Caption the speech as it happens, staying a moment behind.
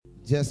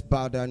just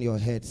bow down your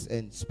heads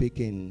and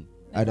speak in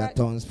other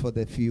tongues for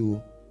the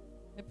few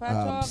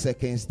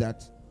seconds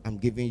that I'm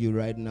giving you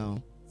right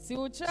now.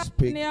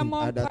 Speak in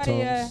other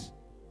tongues.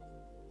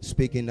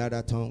 Speak in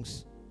other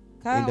tongues.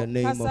 In the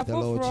name of the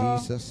Lord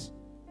Jesus.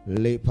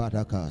 Le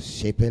padaka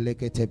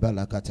shepelekete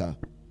balakata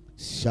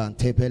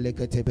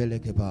shantepelekete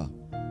belekeba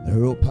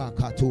ropa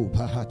katu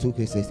pahatu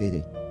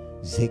kesesede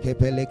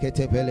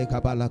zekepelekete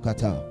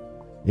belekabalakata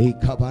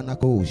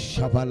ikabanako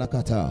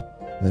shabalakata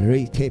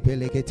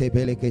retepelekete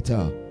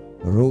beleketa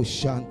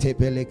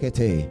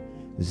roshantepelekete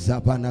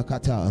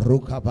zabanakata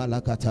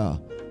rukabalakata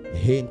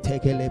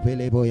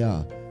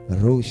hentekelebeleboya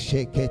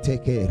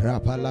rosheketeke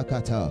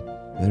rapalakata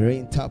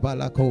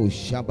rentabalako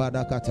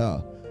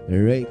shabadakata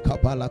Re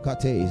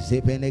kapalakate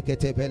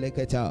zebenekete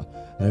beleketa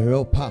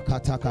ropa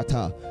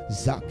katakata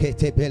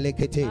zakete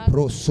belekete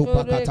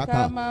prosupa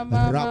kataka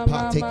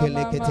rapate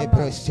kelekete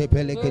presse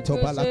beleketo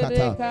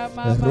balakata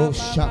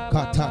rosha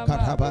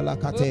katakata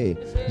balakate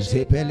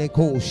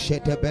zebeleko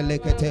shete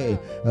belekete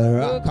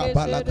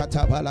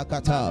rakabalakata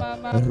balakata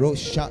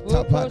rosha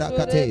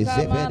tapadakate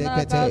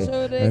zebenekete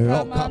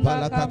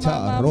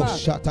rokabalakata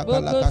rosha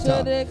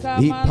takalakata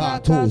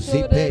ipatu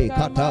zipe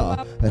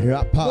kata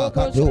rapa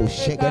kadu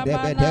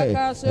shegedebe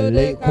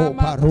Leko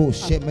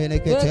parushe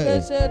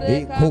menekete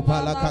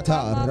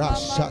ikupalakata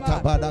rashata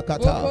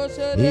badakata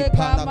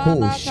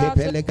ipanaku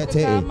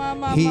shepelekete.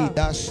 He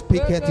that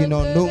speaketh in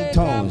unknown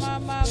tongues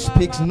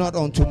speaks not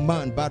unto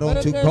man but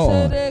unto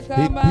God.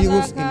 He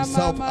builds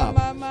himself up.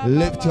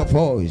 Lift your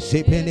voice.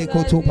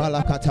 Zepenekotu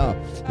palakata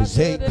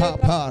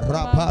zekapa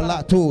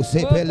rapalatu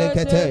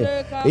zepelekete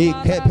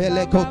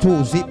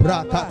ikepelekotu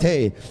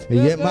zibrakate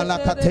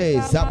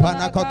yemalakate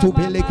zapanakatu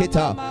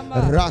beleketa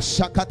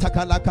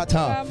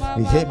rashakatakalakata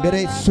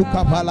Yembre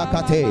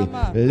sukapalakate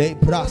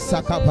lebra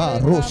sakapa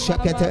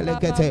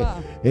roshakete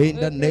in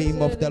the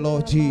name of the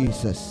Lord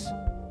Jesus.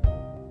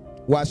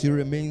 Whilst you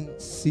remain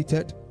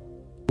seated,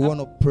 we want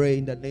to pray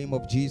in the name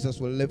of Jesus.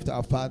 We'll lift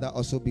our Father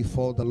also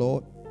before the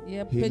Lord.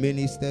 He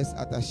ministers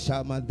at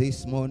Ashama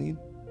this morning.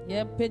 We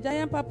ask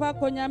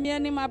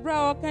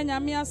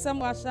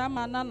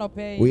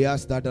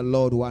that the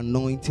Lord will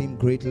anoint him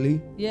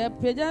greatly. We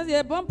pray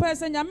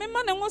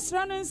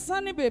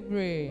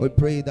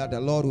that the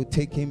Lord will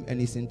take him and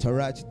his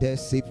entourage there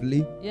safely.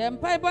 We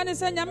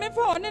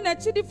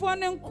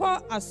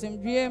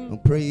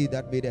pray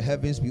that may the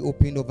heavens be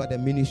opened over the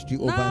ministry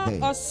over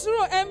there.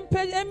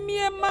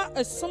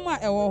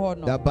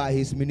 That by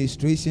his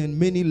ministration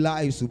many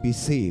lives will be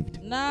saved.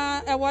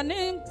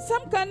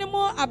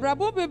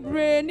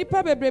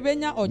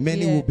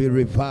 Many will be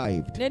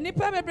revived. Many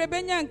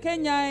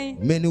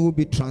will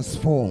be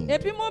transformed.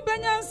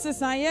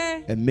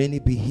 And many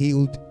be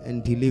healed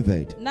and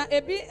delivered. Lift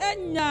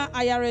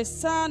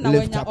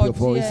up your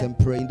voice and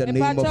pray in the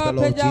name of the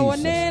Lord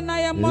Jesus.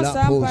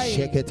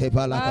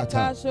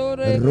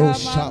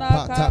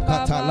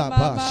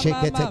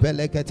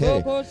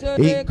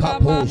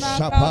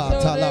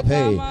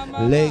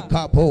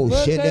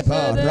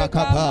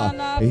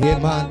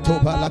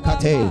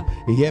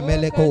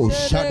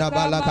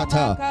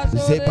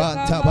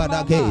 Zebanta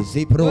Badage,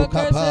 Zibro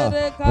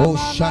Kapa,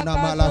 Oshana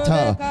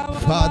Malata.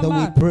 Father,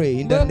 we pray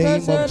in the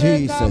name of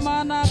Jesus.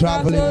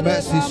 Traveling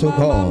mercies, O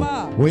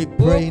God. We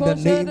pray in the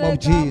name of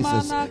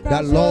Jesus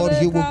that, Lord,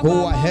 you will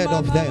go ahead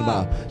of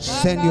them.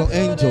 Send your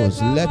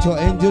angels. Let your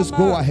angels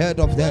go ahead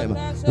of them.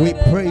 We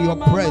pray your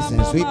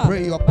presence. We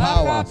pray your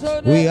power.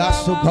 We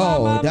ask, O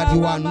God, that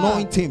you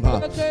anoint him.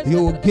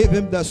 You will give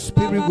him the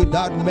spirit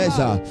without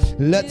measure.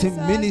 Let him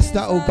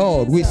minister, O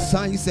God, with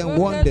signs and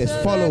wonders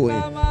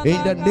following.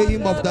 In the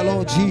name of the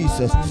Lord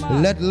Jesus,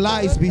 let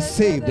lives be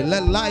saved.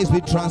 Let lives be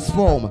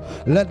transformed.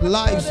 Let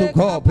lives, O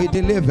God, be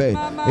delivered.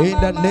 In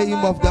the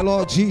name of the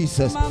Lord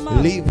Jesus.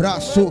 Libra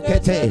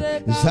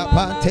sukete,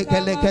 zapante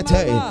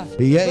kelekete,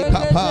 ye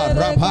kapa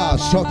rapa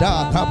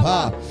shoda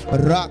kapa,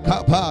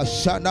 rakapa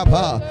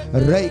shanapa,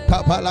 re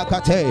kapa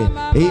lakate,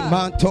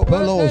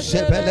 imantopolo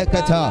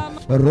shebeleketa,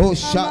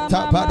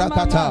 roshata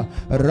padakata,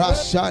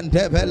 rashan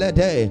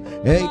debelede,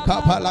 e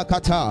kapa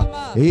lakata,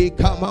 e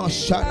kama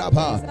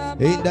shanapa.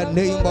 In the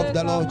name of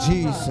the Lord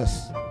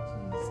Jesus.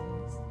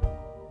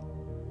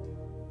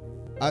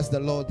 Ask the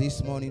Lord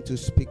this morning to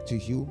speak to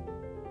you.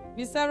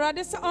 You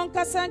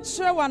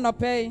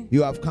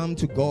have come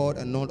to God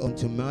and not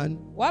unto man.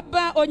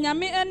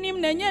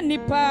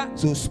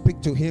 So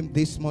speak to him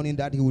this morning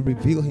that he will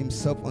reveal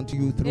himself unto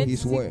you through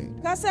his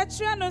word. That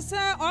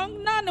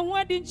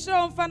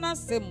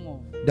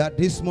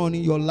this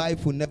morning your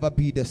life will never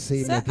be the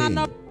same again.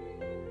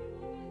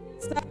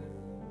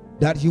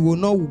 That you will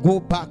not go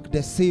back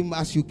the same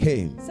as you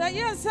came.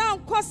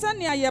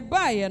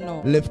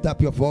 Lift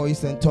up your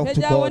voice and talk to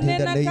God in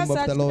the name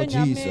of the Lord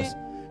Jesus.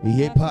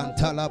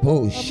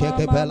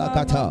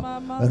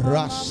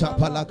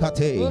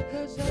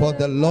 For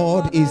the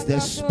Lord is the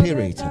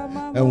Spirit,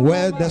 And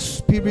where the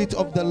Spirit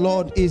of the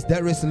Lord is,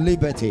 there is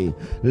liberty.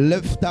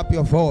 Lift up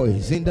your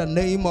voice in the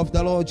name of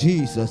the Lord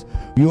Jesus.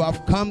 You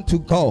have come to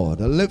God.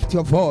 Lift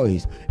your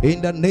voice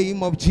in the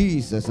name of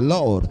Jesus.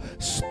 Lord,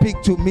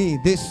 speak to me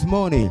this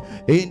morning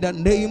in the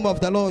name of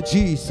the Lord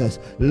Jesus.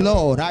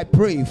 Lord, I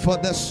pray for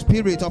the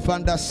spirit of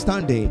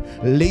understanding.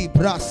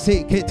 Libra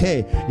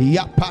sekete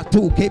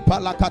yapatu ke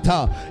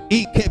palakata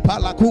ike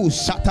palaku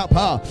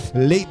shatapa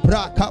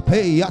libra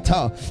kape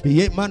yata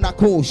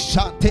yemanako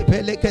shate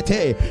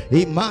pelekete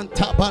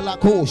imanta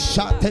balako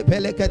shate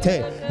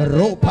pelekete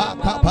ropa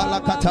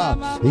kapalakata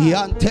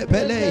yante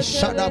pele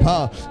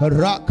shadapa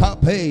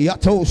rakape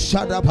yato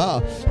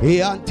shadapa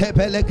yante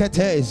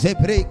pelekete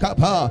zebre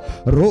kapa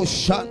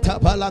roshanta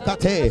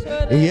palakate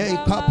ye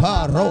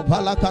kapa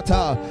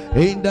ropalakata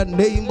in the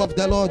name of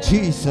the Lord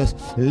Jesus.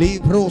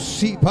 Libro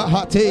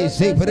sipahate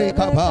zebre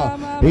kapa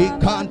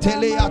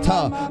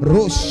ikanteleata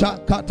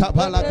roshakata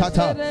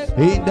palakata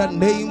in the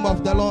name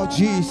of the Lord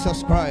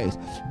Jesus Christ,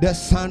 the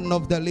Son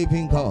of the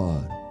living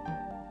God.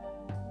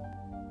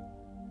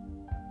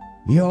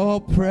 Your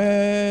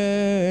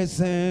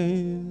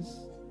presence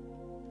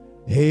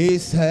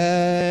is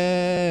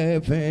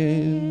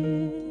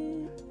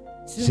heaven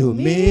to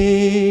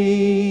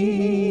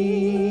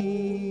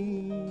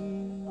me.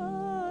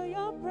 Oh,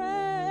 your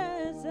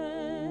presence,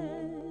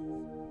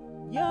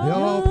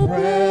 Your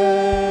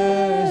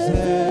presence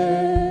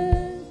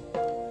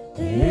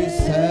is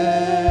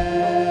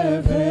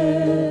heaven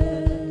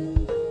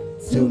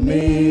to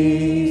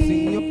me.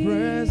 Sing your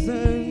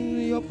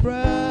presence, your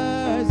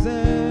presence.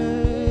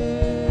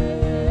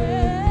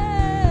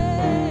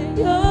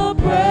 your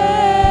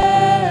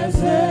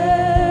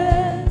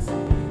presence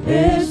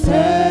is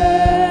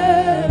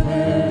heaven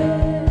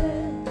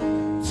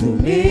to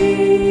me.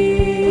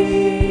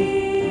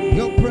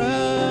 Your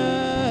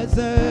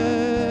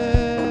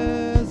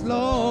presence,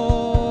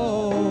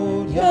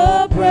 Lord.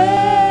 your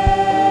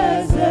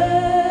presence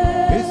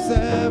It's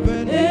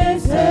heaven,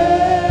 is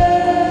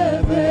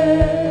heaven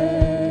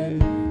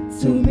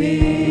to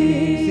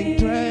me. Sing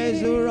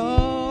treasure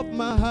of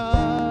my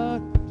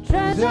heart,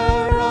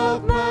 treasure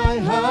of my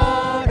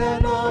heart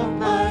and of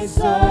my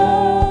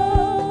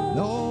soul.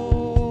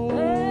 Lord.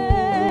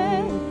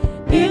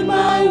 In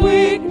my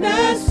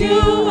weakness you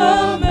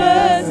are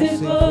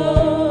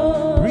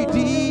merciful,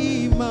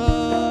 Redeemer,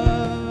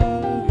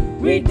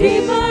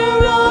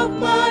 Redeemer of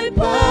my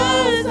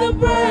past and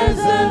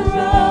present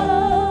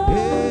wrong,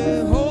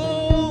 yeah,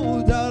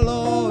 holder,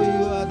 Lord,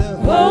 you are the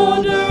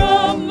holder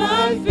of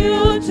my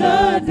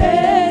future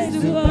days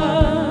to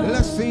come.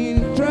 Let's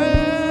sing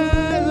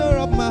treasure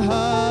of my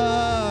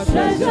heart,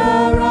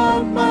 Treasure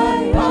of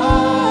my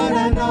heart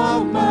and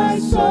of my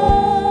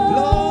soul.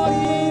 Lord,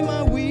 in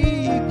my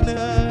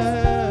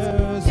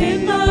weakness,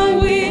 In my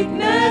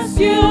weakness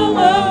you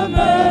are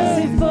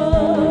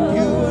merciful,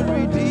 you are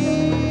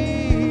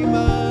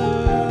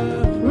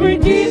Redeemer,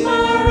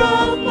 Redeemer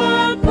of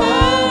my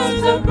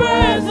past and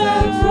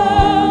present in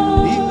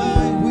wrong,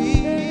 my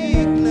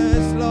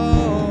weakness,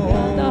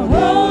 Lord. the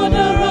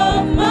holder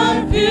of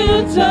my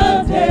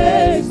future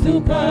days to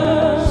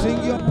come.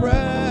 Sing your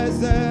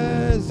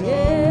presence,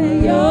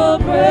 Your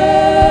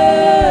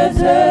presence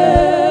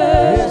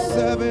yes,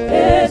 heaven.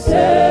 is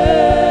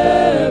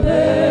heaven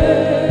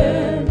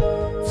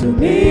to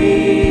me.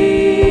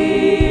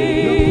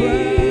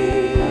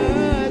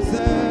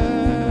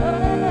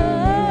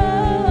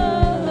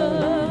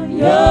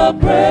 Your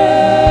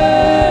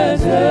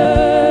presence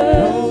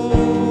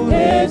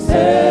is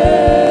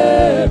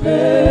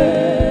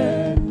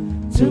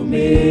heaven to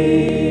me.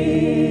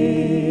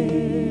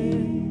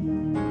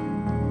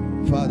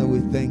 Father, we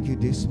thank you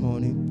this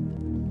morning.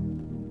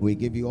 We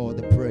give you all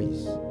the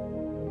praise.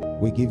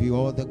 We give you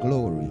all the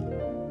glory.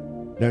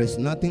 There is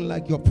nothing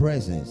like your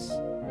presence,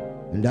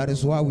 and that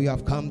is why we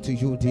have come to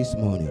you this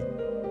morning.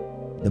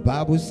 The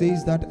Bible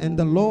says that, and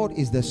the Lord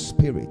is the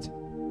Spirit.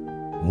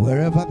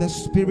 Wherever the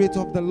Spirit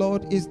of the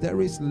Lord is,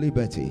 there is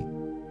liberty.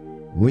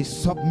 We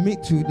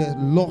submit to the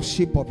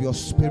lordship of your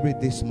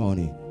Spirit this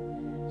morning.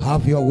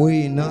 Have your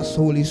way in us,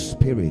 Holy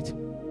Spirit.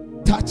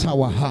 Touch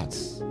our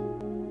hearts,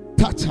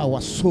 touch our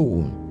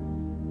soul,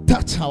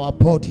 touch our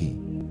body.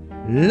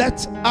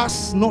 Let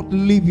us not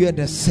live here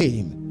the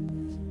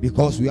same,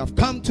 because we have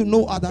come to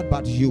no other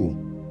but you.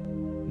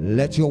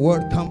 Let your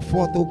word come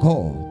forth, O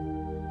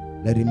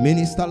God. Let it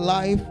minister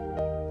life,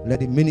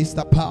 let it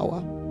minister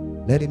power,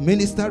 let it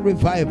minister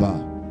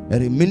revival,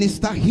 let it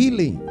minister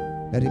healing,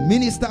 let it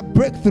minister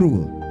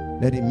breakthrough,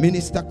 let it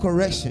minister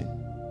correction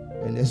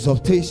and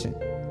exaltation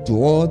to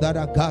all that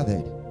are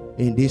gathered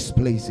in this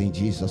place, in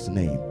Jesus'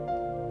 name.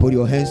 Put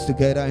your hands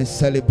together and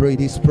celebrate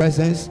his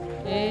presence.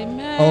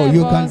 Amen. Oh,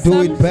 you can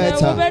do it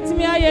better.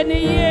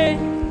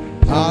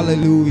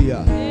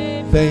 Hallelujah.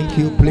 Thank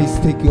you. Please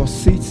take your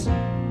seats.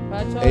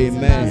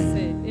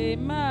 Amen.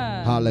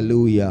 Amen.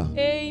 Hallelujah.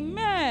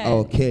 Amen.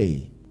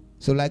 Okay.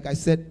 So like I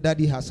said,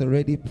 Daddy has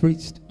already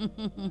preached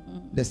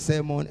the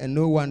sermon, and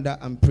no wonder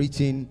I'm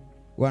preaching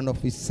one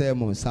of his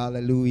sermons.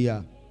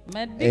 Hallelujah.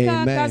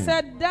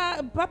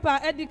 Amen.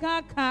 Papa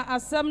Edika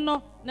asem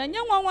no na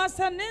nyanwa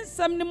wasa ne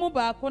nsem ne mu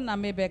baako na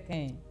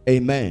mebeken.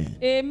 Amen.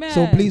 Amen.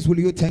 So please will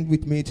you turn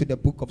with me to the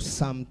book of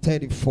Psalm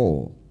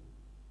 34.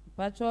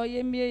 Pacho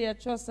yemie ye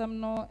chosem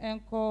no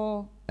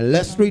enko. And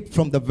let's read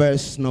from the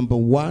verse number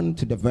 1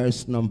 to the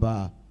verse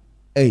number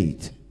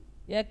 8.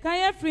 Ye kan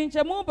ye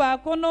frinche mu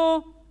baako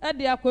no e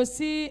de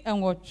akosi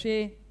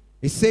enwotwe.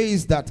 It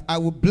says that I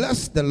will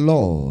bless the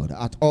Lord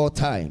at all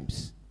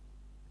times.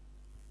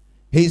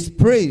 His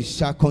praise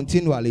shall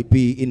continually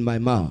be in my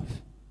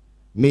mouth.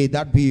 May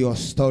that be your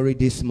story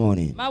this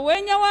morning. Ma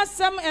wenya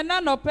wasem ena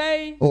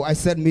nopei. Oh, I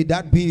said, may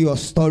that be your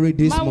story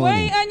this Ma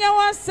morning. wenya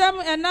wasem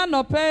ena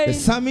nopei. The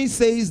psalmist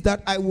says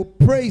that I will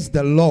praise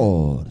the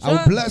Lord. I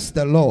will bless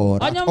the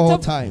Lord at all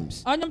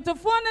times. And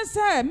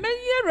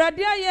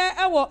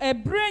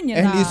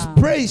His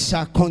praise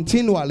shall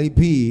continually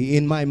be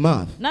in my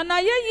mouth. One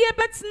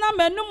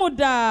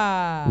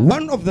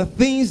of the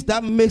things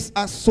that makes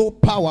us so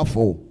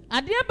powerful,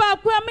 one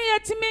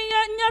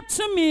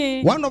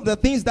of the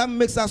things that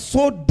makes us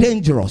so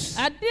dangerous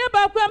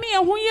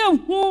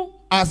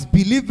as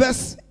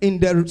believers in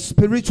the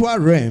spiritual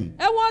realm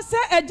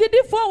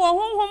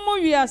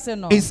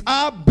is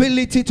our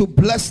ability to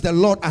bless the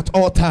Lord at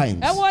all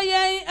times. You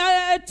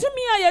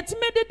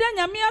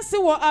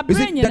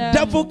see, the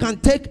devil can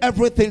take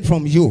everything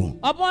from you.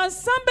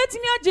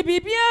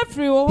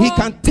 He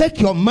can take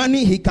your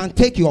money, he can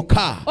take your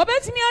car. He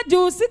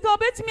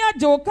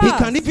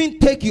can even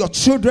take your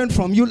children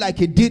from you like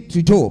he did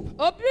to Job.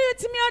 But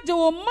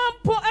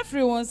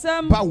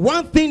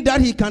one thing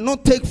that he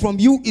cannot take from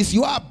you is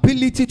your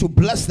ability to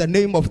bless the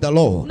name of the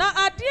Lord. And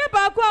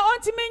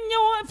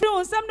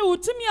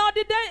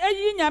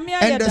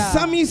the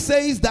psalmist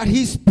says that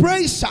his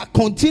praise shall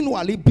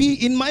continually be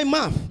in my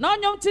mouth.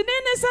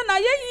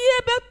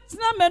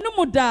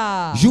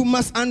 You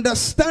must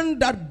understand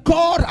that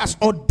God has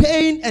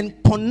ordained and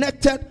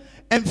connected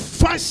and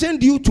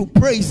fashioned you to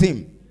praise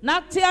him.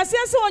 It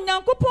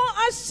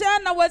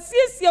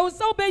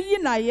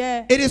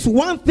is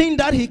one thing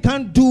that he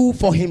can't do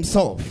for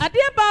himself.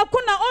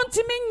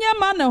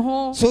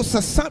 So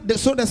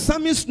the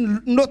psalmist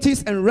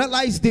noticed and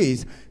realized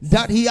this,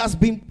 that he has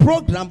been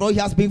programmed or he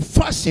has been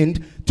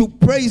fashioned to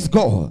praise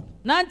God.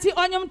 So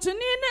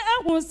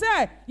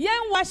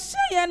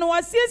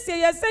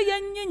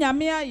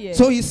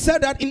he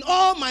said that in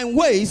all my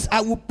ways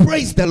I will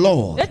praise the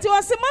Lord.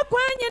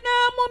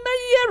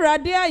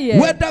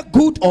 Whether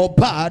good or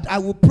bad, I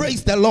will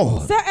praise the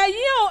Lord.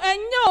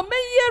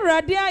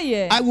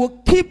 I will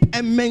keep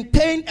and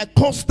maintain a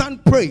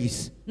constant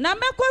praise.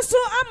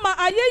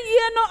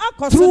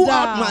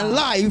 Throughout my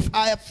life,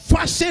 I have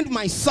fashioned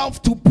myself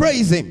to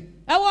praise him.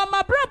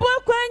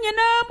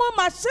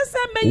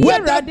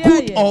 Whether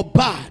good or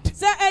bad.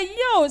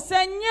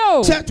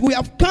 Church, we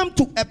have come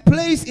to a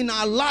place in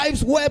our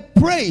lives where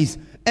praise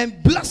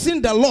and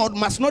blessing the Lord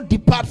must not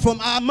depart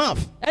from our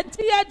mouth.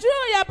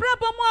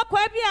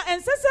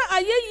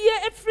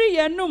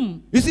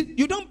 You see,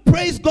 you don't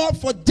praise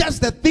God for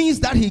just the things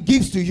that he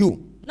gives to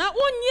you. And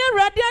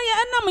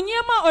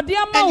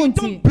you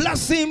don't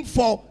bless him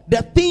for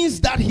the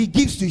things that he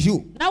gives to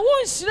you.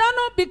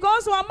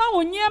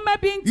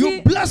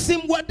 You bless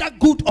him whether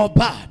good or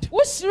bad.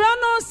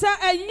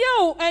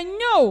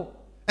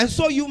 And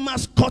so you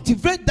must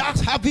cultivate that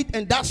habit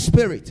and that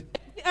spirit.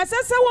 He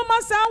says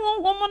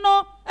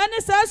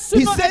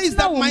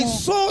that my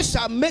soul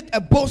shall make a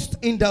boast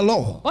in the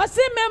Lord.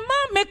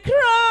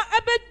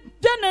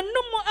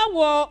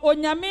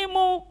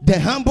 The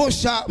humble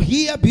shall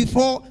hear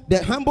before,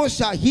 the humble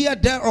shall hear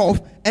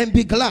thereof and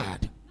be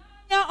glad.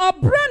 He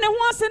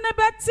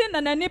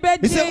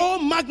said, oh,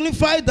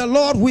 magnify the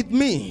Lord with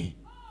me,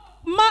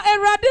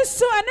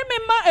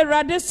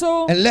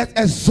 and let's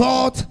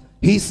exalt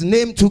his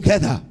name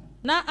together.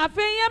 This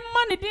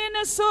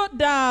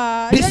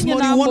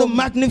morning we want to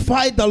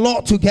magnify the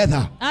Lord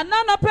together.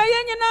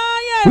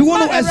 We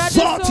want to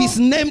exalt his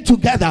name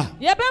together.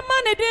 We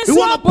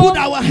want to put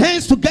our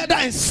hands together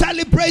and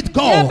celebrate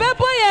God. We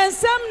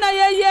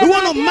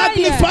want to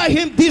magnify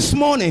him this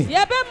morning.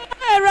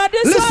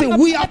 Listen,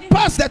 we are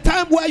past the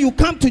time where you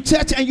come to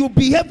church and you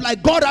behave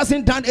like God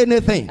hasn't done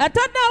anything. You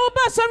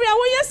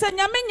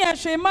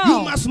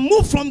must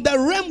move from the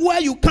realm where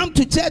you come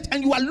to church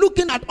and you are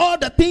looking at all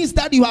the things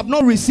that you have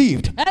not received. You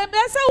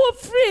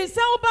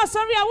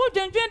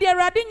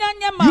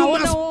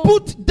must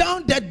put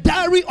down the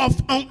diary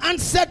of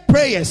unanswered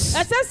prayers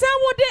and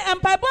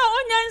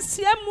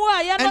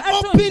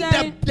open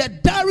the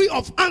diary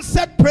of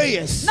answered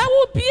prayers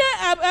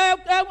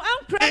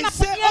and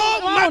say, oh,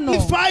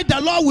 magnify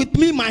the Lord with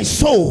me, my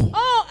soul,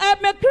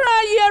 and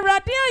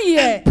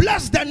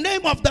bless the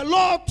name of the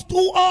Lord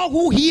to all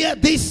who hear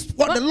this,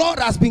 for the Lord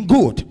has been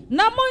good.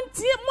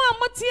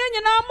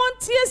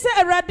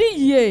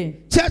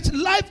 Church,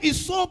 life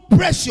is so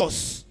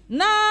precious.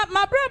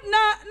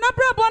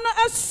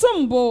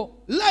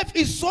 Life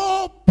is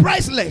so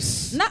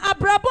priceless.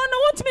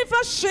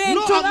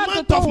 No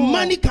amount of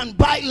money can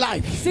buy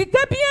life. Yet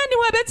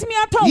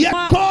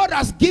God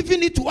has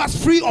given it to us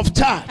free of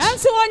charge.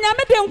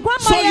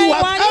 So you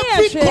have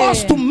every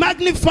cause to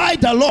magnify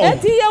the Lord.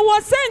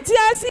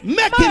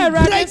 Make him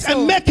great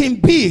and make him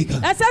big.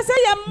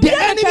 The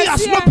enemy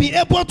has not been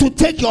able to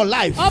take your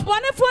life.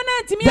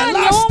 The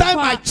last time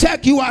I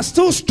checked, you are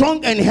still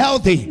strong and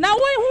healthy.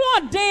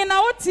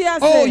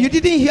 Oh, you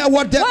didn't hear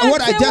what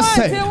I just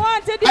said.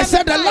 I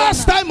said the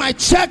last time I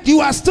checked,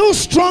 you are still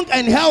strong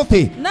and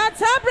healthy.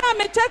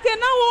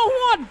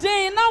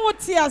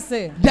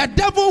 The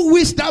devil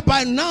wished that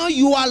by now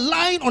you are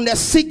lying on a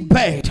sick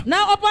bed. It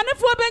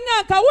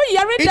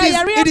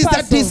is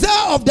the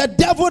desire of the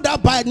devil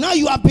that by now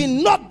you have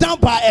been knocked down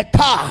by a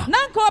car.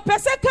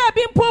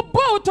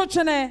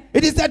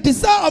 It is the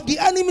desire of the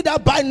enemy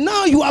that by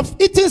now you have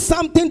eaten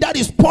something that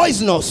is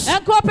poisonous.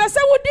 It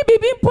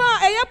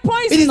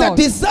is the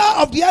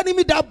desire of the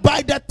enemy that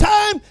by the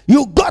time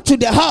you got to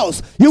the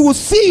house, you will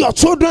see your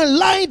children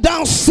lying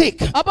down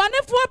sick. It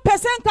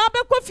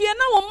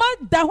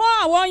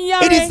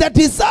is the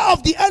desire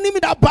of the enemy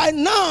that by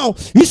now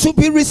you should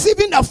be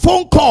receiving a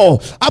phone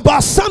call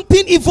about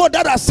something evil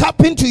that has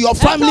happened to your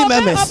family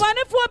members.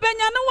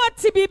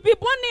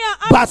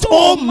 But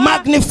oh,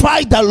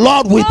 magnify the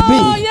Lord with me.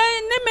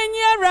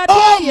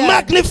 Oh,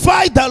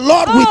 magnify the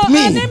Lord with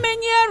me.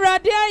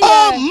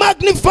 Oh,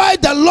 magnify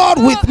the Lord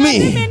with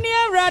me.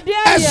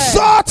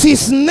 Exalt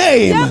his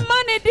name.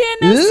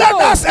 Let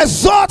us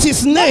exalt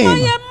his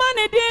name.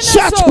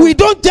 Church, we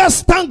don't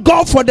just thank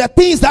God for the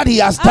things that he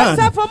has done.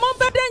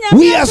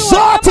 We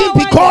exalt him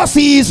because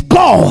he is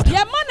God.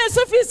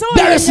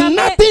 There is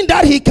nothing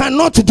that he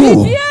cannot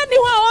do.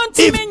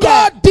 If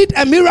God did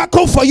a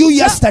miracle for you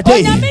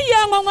yesterday,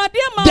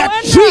 the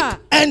trick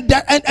and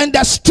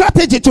the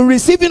strategy to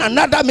receiving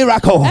another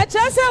miracle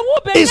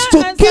is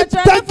to keep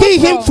thanking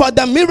him for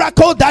the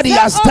miracle that he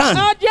has done.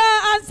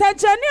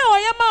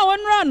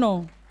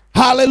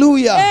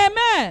 Hallelujah.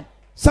 Amen.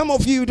 Some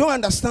of you don't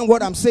understand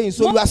what I'm saying,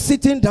 so you are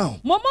sitting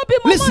down.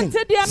 Listen,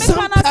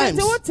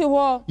 sometimes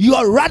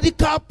your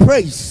radical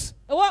praise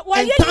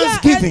and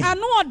thanksgiving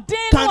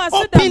can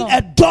open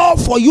a door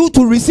for you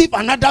to receive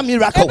another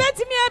miracle.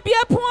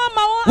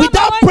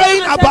 Without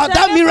praying about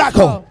that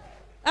miracle,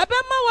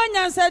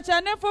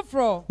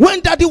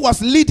 when Daddy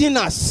was leading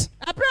us,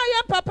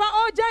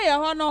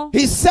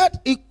 he said,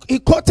 he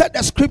quoted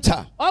the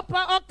scripture that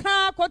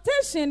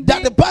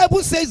the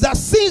Bible says that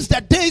since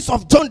the days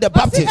of John the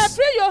Baptist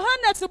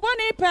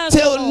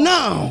till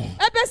now,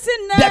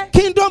 the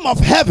kingdom of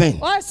heaven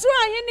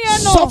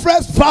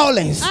suffers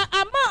violence,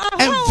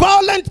 and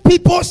violent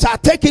people shall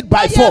take it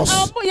by force.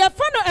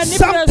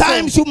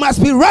 Sometimes you must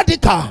be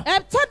radical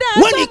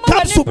when it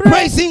comes to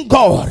praising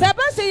God.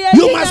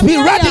 You must be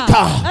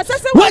radical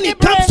when it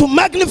comes to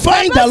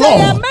magnifying the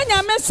Lord,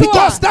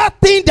 because that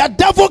thing the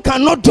devil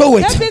cannot do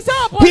it.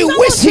 He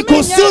wishes he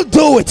could still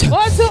do it.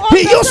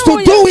 He used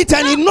to do it,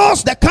 and he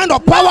knows the kind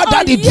of power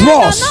that he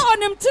draws.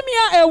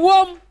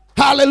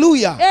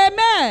 Hallelujah.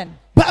 Amen.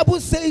 Bible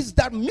says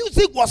that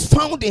music was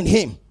found in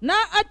him.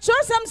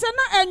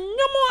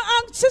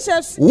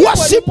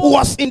 Worship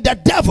was in the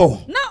devil.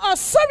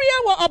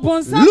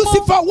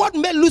 Lucifer, what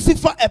made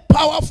Lucifer a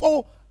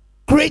powerful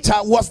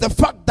creator was the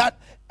fact that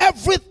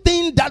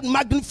everything that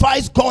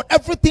magnifies God,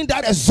 everything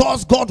that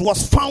exalts God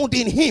was found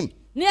in him.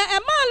 So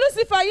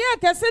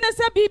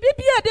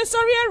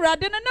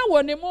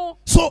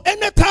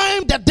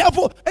anytime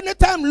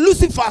anytime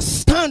Lucifer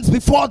stands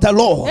before the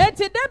Lord and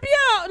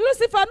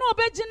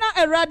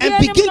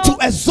begin to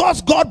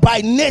exalt God by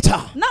nature,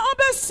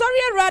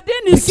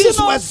 begins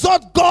to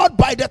exalt God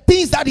by the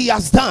things that he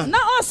has done,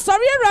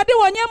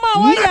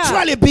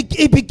 naturally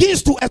he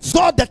begins to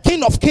exalt the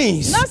King of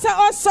Kings.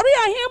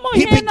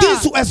 He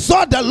begins to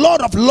exalt the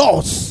Lord of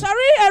Lords.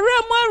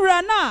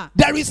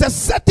 There is a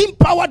certain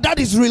power that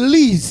is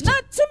released.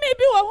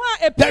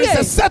 There is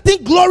a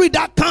certain glory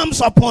that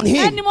comes upon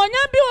him. Do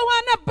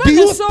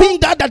you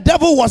think that the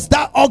devil was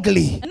that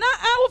ugly?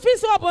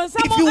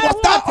 If he was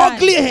that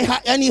ugly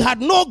and he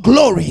had no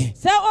glory,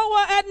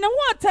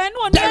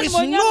 there is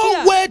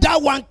no way that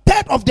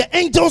 1/3 of the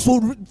angels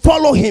would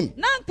follow him.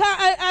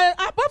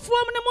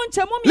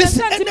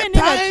 Listen,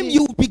 anytime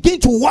you begin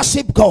to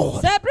worship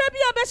God,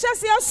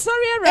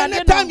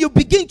 anytime you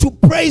begin to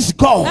praise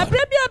God, and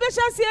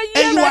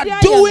you are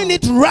doing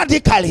it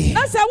radically,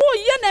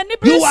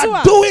 you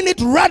are doing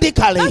it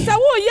radically,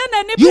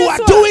 you are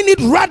doing it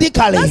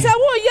radically,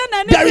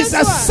 there is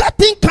a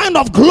certain kind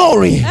of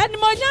glory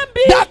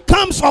that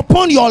comes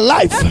upon your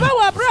life.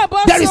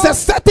 There is a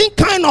certain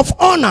kind of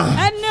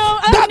honor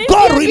that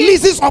God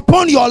releases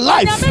upon your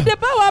life,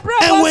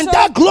 and when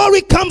that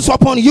glory comes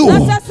upon you,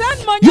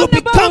 you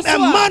become a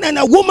man and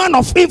a woman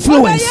of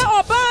influence.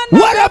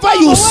 Wherever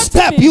you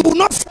step, you will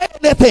not say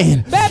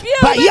anything,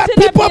 but yet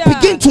people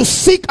begin to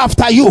seek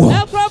after you.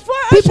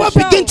 People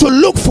begin to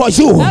look for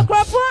you.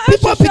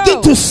 People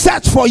begin to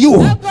search for you.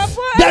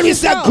 There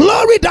is a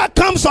glory that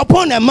comes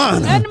upon a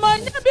man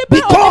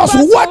because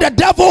what the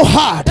devil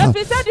had,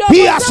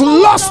 he has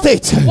lost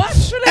it,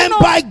 and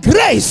by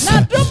grace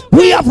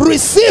we have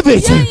received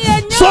it.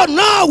 So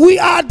now we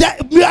are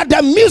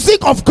the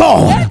music of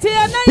God.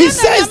 He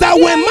says that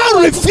when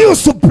man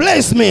refused to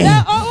place me,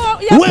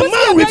 when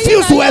man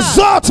refused to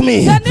exalt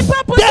me,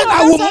 then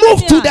I will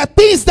move to the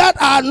things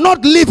that are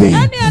not living.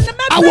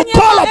 I will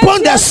call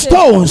upon the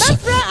stones,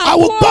 I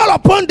will call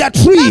upon the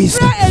trees,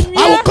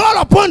 I will call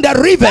upon the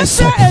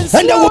rivers,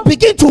 and they will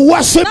begin to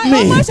worship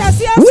me.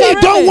 We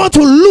don't want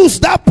to lose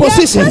that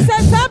position.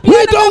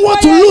 We don't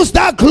want to lose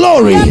that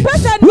glory.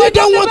 We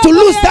don't want to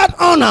lose that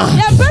honor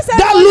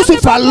that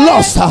Lucifer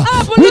lost.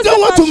 We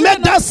don't want to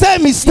make that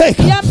same mistake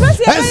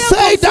and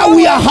say that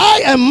we are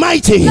high and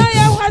mighty.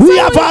 We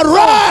have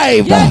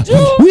arrived.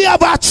 We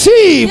have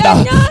achieved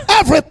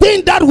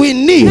everything that we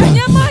need.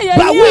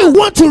 But we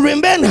want to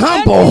remain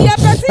humble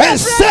and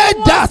say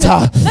that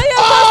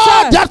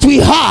all that we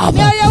have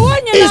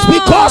is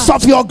because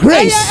of your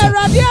grace.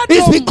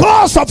 It's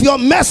because of your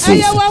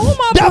mercy.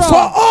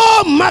 Therefore,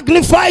 oh,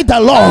 magnify the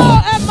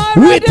Lord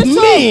with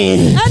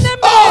me.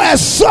 Oh,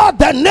 exalt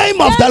the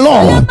name of the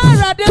Lord.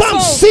 Come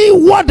see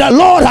what the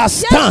Lord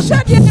has done.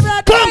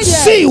 Come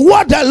see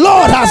what the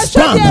Lord has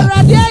done.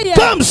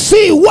 Come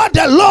see what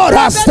the Lord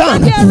has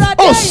done.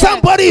 Oh,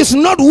 somebody is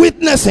not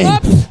witnessing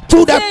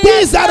to the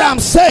things that I'm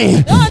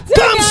saying.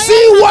 Come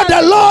see what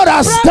the Lord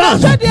has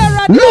done.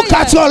 Look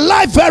at your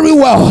life very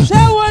well.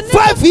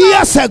 5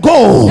 years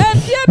ago,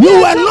 you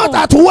were not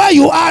at where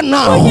you are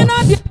now.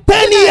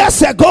 10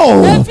 years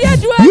ago,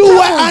 you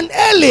were an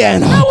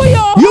alien.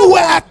 You were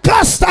a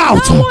cast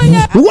out.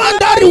 One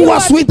that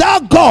was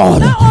without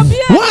God.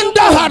 One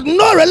that had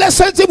no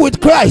relationship with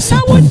Christ.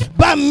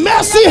 But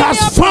mercy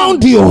has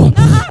found you.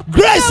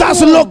 Grace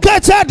has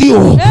located you.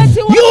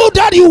 You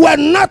that you were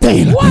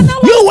nothing.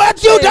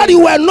 You that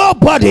you were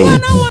nobody.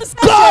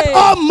 God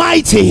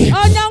Almighty,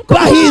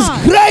 by His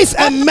grace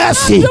and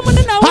mercy,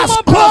 has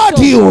called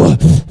you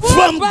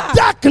from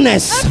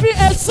darkness,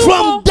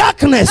 from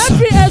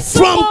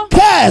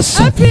curse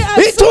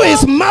into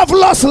His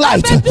marvelous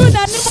light.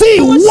 See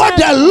what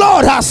the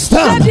Lord has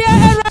done.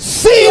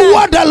 See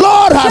what the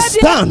Lord has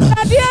done.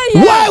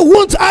 Why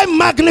won't I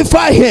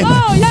magnify Him?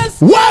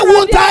 Why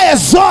won't I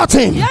exalt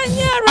Him?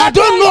 I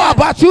don't know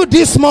about you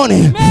this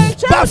morning,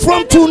 but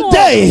from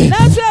today,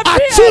 I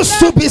choose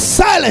to be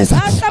silent.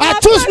 I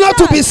choose not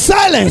to be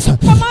silent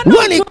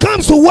when it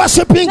comes to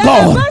worshiping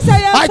God.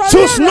 I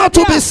choose not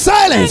to be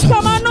silent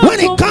when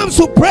it comes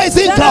to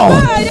praising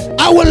God.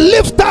 I will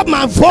lift up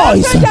my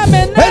voice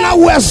and I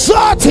will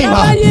exalt Him,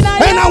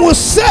 and I will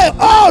say,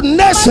 all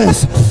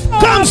nations,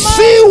 come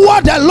see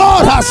what the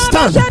Lord has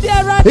done.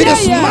 It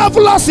is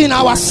marvelous in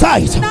our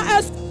sight.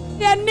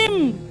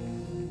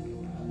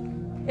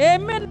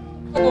 Amen.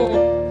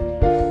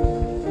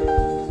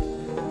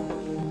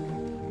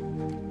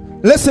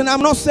 Listen,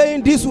 I'm not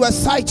saying this will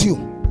excite you,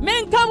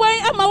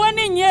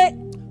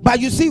 but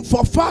you see,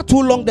 for far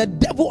too long the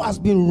devil has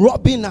been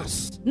robbing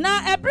us of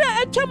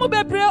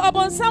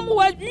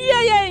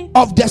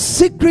the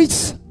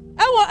secrets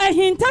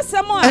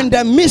and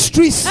the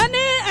mysteries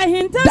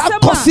that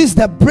causes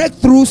the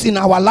breakthroughs in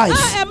our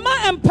lives.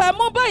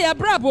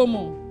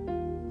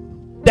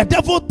 The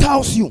devil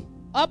tells you,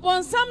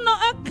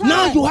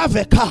 now you have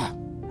a car.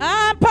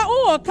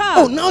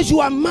 Oh, now you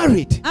are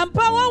married.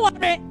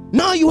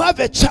 Now you have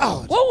a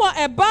child. Oh,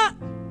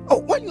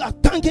 when you are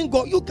thanking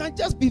God, you can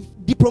just be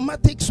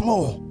diplomatic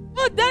small.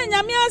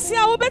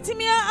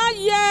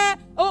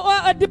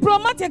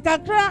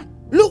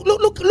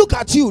 Look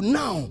at you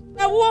now.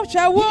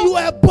 You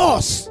are a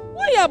boss.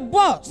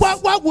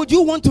 Why would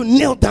you want to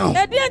kneel down?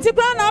 Why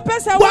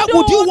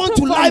would you want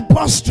to lie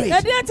prostrate?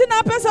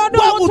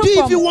 Why would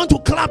you even want to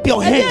clap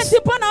your hands?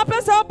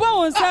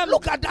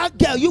 Look at that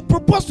girl. You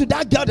proposed to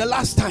that girl the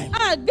last time.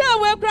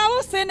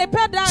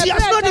 She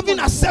has not even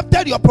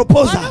accepted your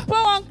proposal.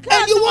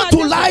 And you want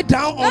to lie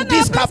down on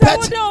this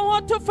carpet?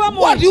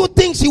 What do you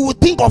think she would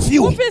think of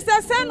you?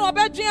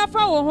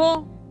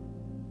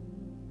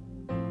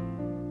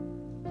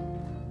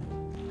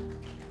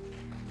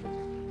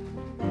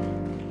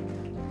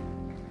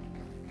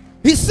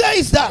 He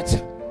says that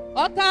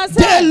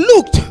they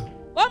looked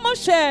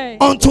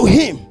unto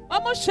Him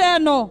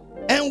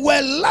and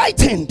were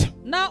lightened,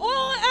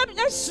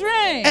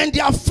 and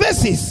their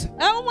faces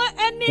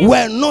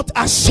were not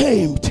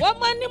ashamed.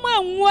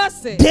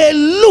 They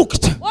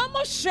looked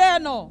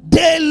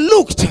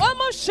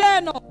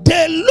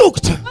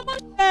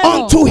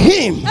unto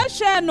Him.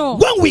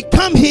 When we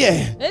come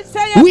here,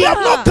 we have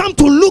not come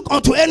to look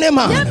unto any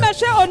man.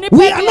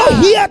 We are not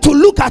here to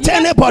look at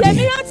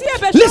anybody.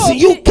 Listen,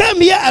 you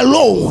came here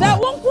alone.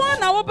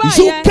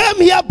 You came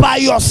here by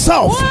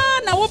yourself.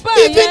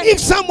 Even if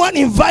someone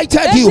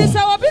invited you,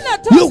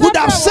 you would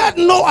have said,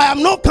 no, I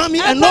am not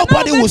coming, and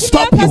nobody will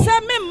stop you.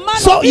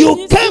 So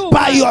you came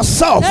by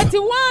yourself.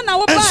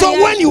 And so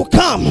when you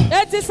come,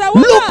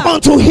 look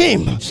unto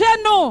Him.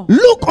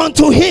 Look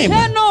unto Him.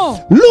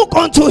 Look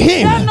unto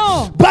Him.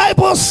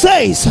 Bible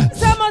says,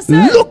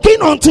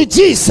 looking unto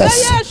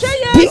Jesus,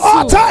 the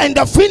author and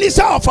the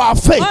finisher of our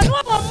faith,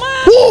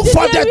 who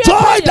for the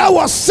joy that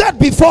was set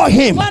before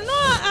him,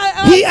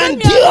 he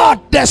endured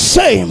the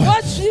shame,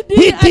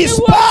 he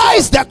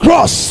despised the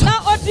cross.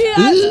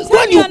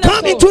 When you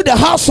come into the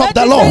house of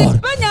the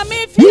Lord,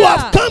 you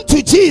have come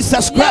to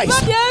Jesus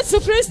Christ.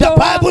 The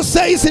Bible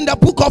says in the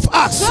book of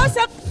Acts,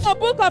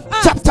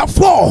 chapter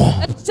 4,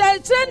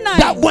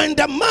 that when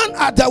the man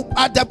at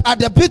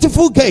the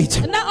beautiful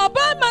gate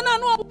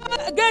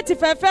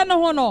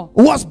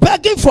was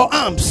begging for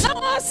alms,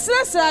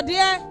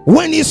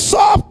 when he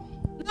saw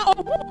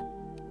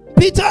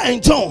Peter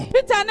and John,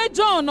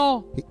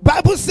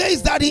 Bible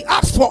says that he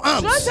asked for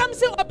alms.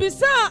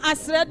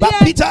 But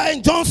Peter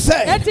and John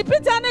said,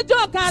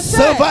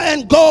 silver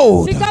and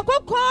gold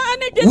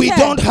we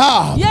don't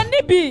have,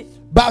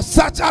 but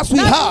such as we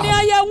have,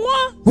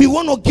 we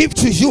want to give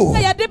to you.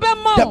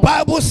 The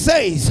Bible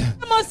says,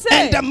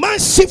 and the man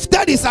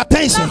shifted his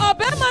attention,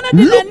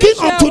 looking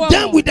unto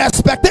them with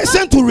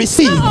expectation to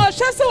receive.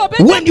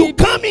 When you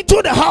come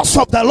into the house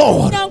of the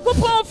Lord,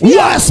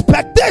 your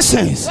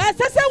expectations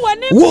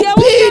will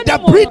be the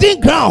breeding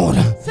ground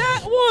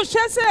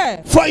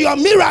for your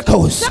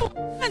miracles.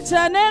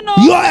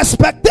 Your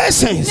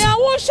expectations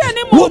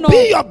will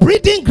be your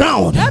breeding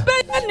ground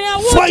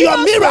for your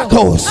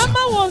miracles.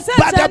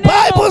 But the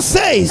Bible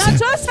says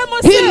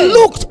he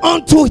looked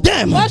unto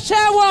them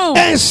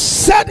and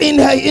said in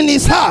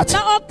his heart,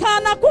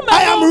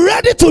 I am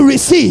ready to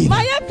receive.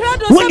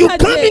 When you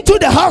come into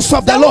the house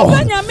of the Lord,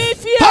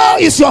 how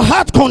is your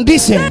heart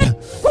conditioned?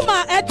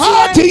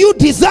 How do you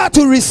desire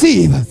to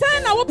receive?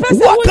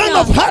 What kind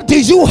of heart do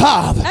you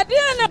have?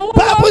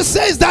 Bible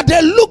says that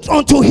they looked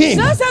unto him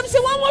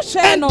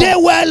and they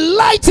were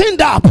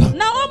lightened up.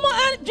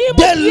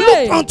 They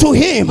looked unto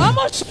him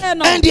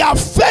and their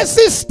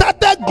faces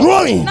started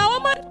growing.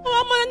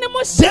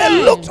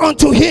 They looked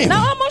unto him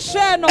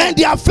and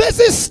their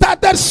faces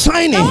started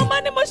shining.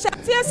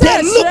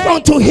 They looked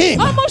unto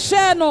him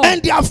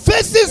and their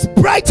faces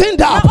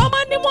brightened up.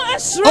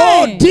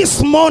 Oh,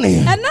 this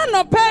morning,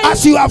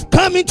 as you have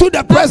come into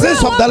the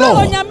presence of the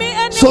Lord,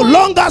 so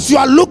long as you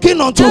are looking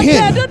unto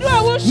him,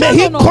 may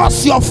he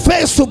cause your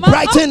face to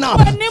brighten up.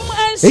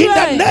 In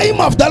the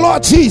name of the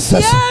Lord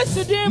Jesus,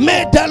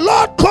 may the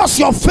Lord cause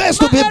your face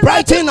to be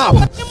brightened up.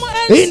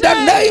 In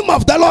the name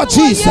of the Lord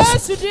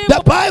Jesus,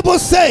 the Bible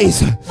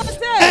says,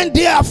 and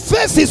their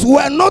faces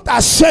were not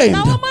ashamed.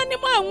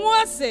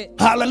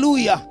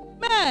 Hallelujah.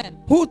 Amen.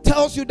 Who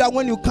tells you that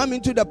when you come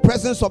into the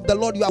presence of the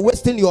Lord, you are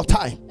wasting your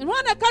time?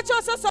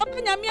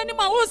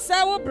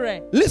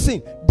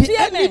 Listen, the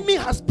enemy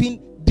has been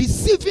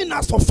deceiving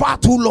us for far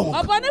too long.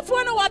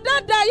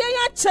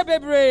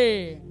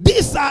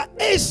 These are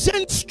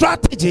ancient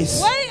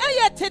strategies.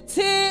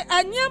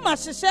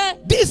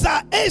 These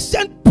are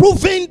ancient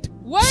proven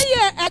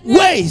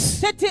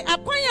ways.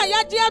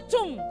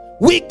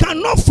 We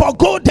cannot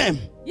forgo them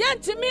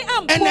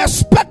and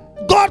expect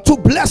God to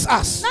bless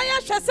us.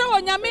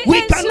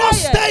 We cannot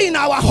stay in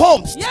our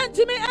homes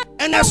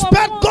and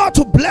expect God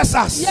to bless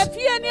us.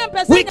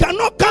 We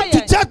cannot come to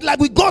church like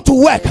we go to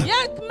work and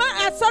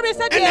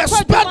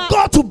expect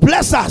God to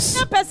bless us.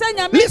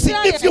 Listen,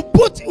 if you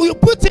put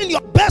in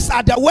your best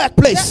at the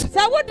workplace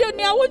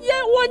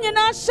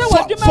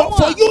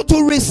for you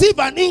to receive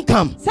an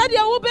income,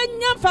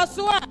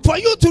 for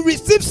you to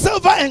receive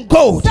silver and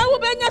gold,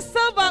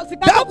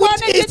 that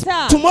which is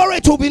tomorrow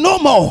it will be no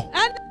more.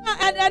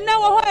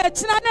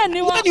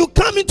 When you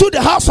come into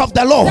the house of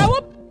the Lord,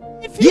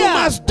 you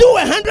must do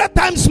 100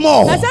 times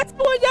more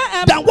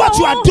than what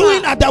you are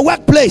doing at the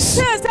workplace.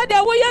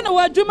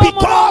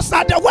 Because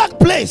at the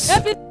workplace,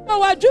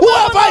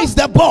 whoever is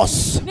the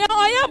boss,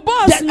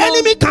 the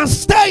enemy can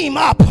stir him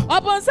up,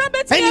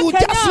 and he will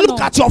just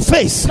look at your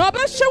face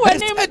and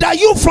say that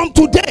you from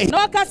today,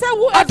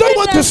 I don't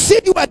want to see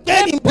you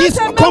again in this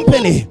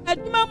company.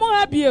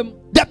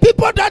 The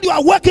people that you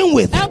are working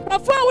with,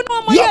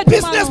 your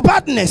business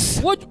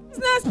partners,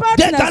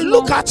 they can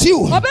look at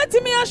you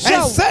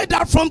and say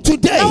that from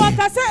today,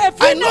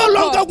 I no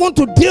longer want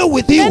to deal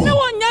with you.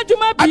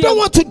 I don't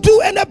want to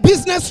do any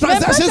business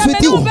transactions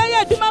with you.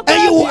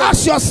 And you will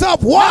ask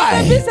yourself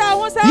why.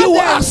 You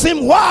will ask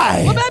him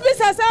why.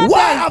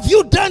 Why have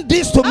you done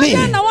this to me?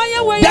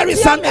 There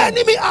is an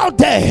enemy out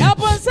there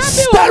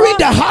stirring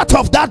the heart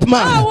of that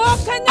man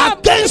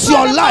against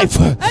your life.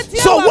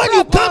 So when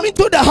you come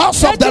into the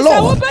house of the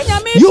Lord,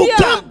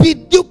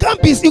 you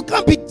can't be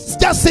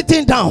just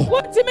sitting down.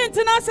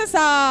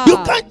 You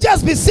can't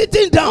just be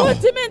sitting down.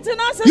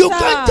 You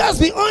can't just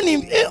be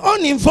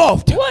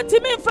uninvolved.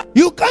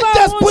 You can't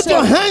just put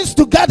your hands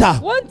together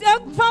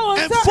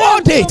and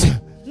fold it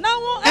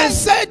and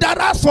say that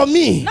as for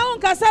me,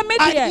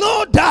 I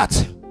know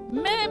that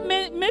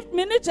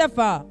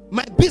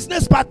my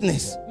business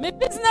partners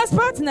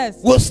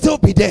will still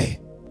be there.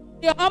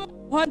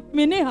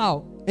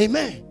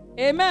 Amen.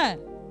 Amen.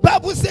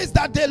 Bible says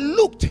that they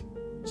looked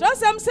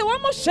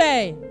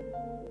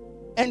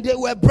and they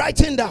were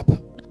brightened up.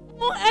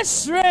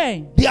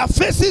 Their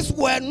faces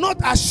were not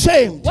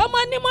ashamed.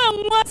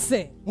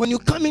 When you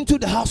come into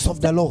the house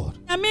of the Lord,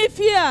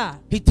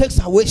 he takes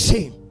away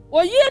shame.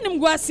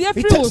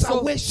 It takes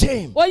away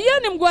shame.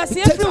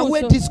 It takes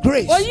away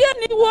disgrace.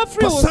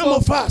 For some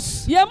of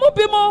us,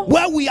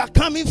 where we are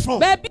coming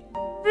from,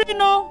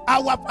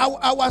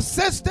 our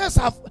ancestors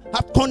have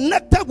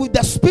connected with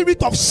the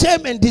spirit of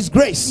shame and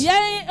disgrace.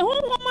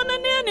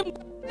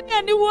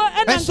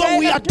 And so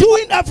we are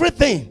doing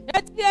everything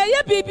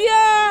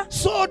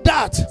so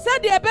that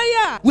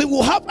we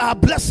will have our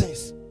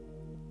blessings.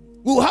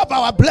 We will have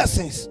our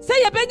blessings.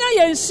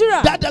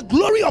 That the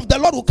glory of the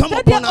Lord will come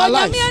upon our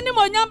lives.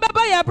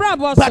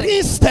 But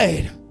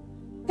instead,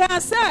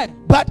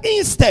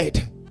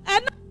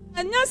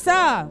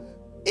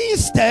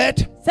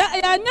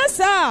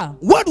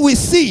 what we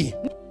see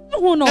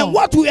and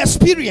what we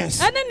experience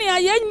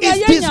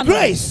is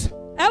disgrace,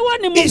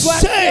 is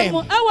shame.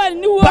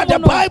 But the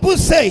Bible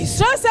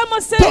says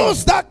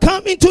those that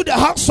come into the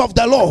house of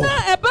the Lord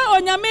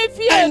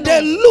and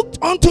they looked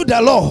unto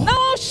the Lord,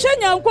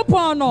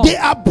 they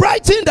are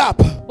brightened up,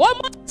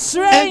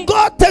 and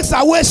God takes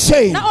away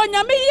shame.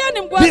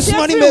 This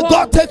morning, may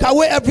God take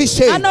away every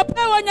shame.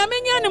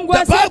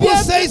 The Bible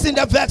says in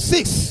the verse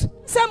 6,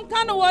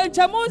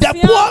 the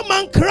poor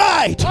man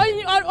cried,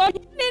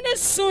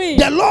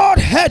 the Lord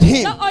heard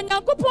him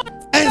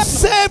and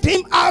saved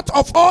him out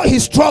of all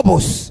his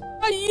troubles.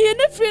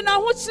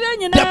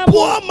 The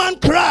poor man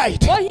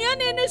cried,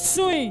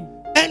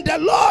 and the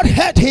Lord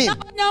heard him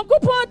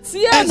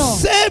and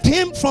saved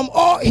him from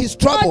all his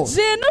troubles.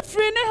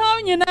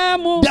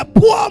 The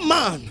poor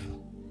man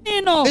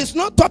is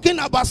not talking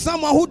about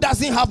someone who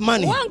doesn't have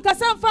money. It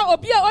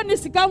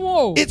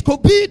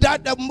could be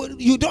that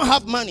you don't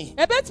have money.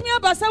 It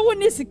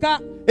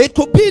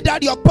could be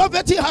that your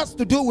poverty has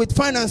to do with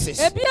finances.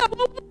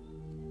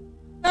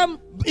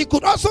 It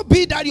could also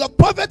be that your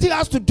poverty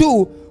has to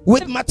do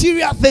with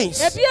material things.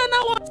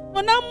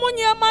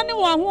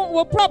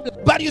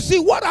 But you see,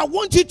 what I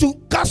want you to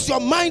cast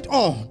your mind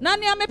on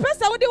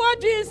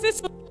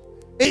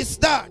is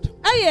that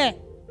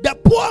the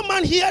poor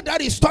man here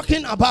that he's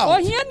talking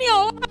about, he's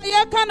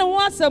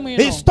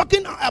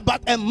talking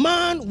about a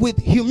man with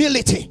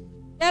humility.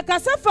 A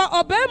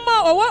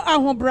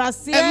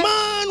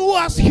man who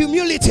has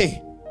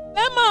humility.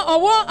 A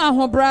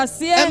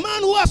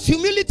man who has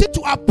humility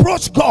to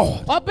approach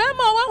God. A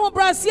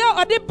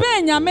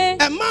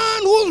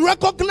man who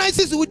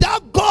recognizes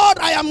without God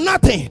I am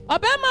nothing. A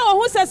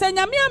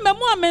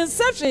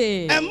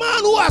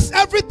man who has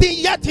everything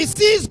yet he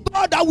sees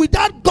God that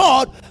without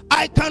God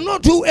I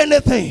cannot do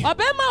anything. A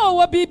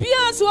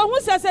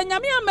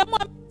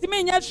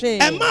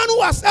man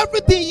who has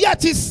everything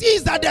yet he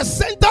sees that the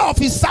center of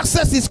his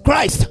success is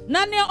Christ.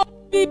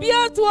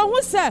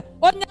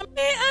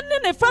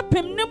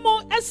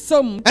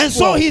 And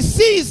so he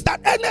sees that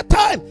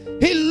anytime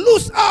he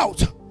loses out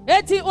of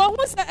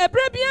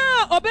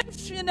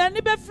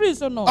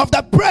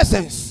the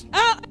presence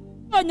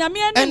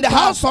and the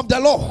house of the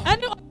Lord,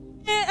 and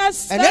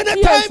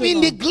anytime he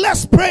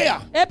neglects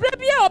prayer,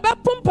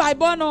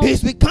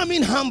 he's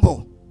becoming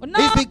humble,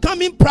 he's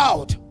becoming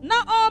proud.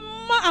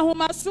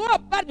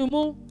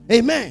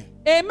 Amen.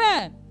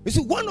 Amen. You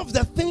see, one of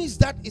the things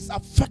that is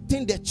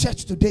affecting the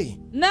church today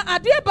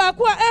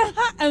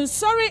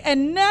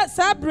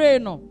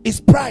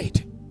is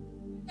pride.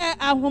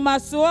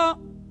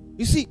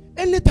 You see,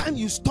 anytime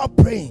you stop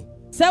praying,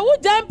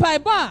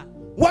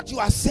 what you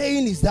are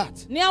saying is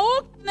that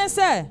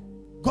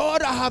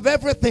God, I have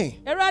everything,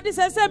 and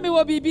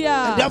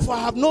therefore I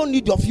have no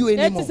need of you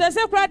anymore.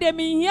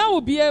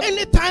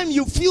 Anytime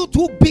you feel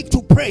too big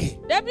to pray,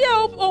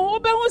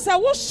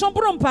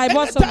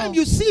 anytime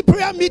you see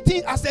prayer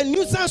meeting as a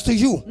nuisance to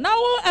you,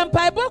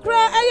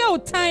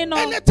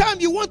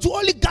 anytime you want to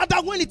only gather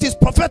when it is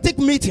prophetic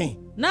meeting,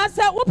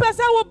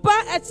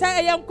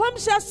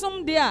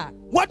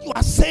 what you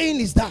are saying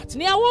is that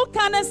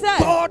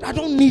God, I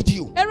don't need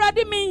you.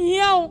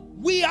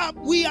 We are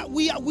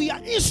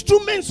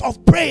instruments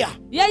of prayer.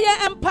 We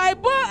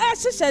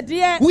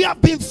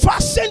have been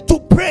fashioned to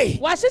pray.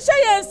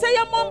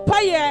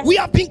 We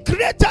have been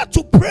created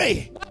to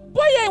pray.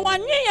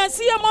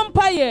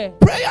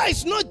 Prayer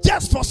is not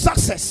just for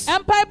success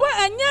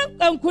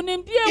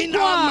in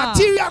our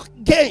material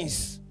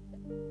gains.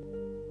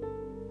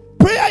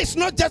 Prayer is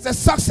not just a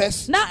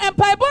success in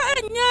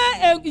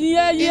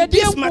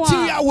this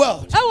material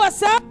world.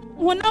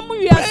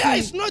 Prayer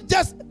is not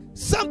just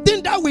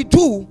something that we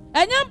do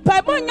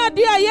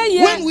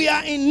when we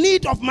are in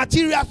need of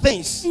material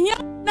things. See,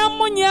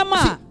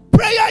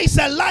 prayer is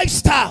a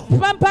lifestyle. We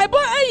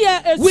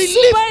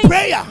live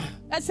prayer.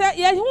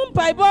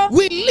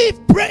 We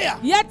live prayer.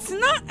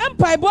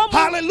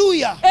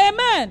 Hallelujah.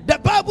 Amen. The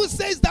Bible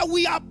says that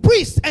we are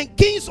priests and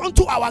kings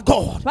unto our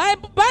God.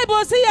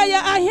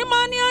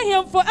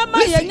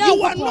 Listen,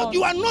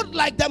 you are not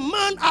like the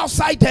man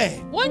outside there.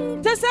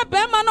 When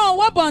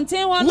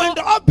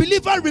the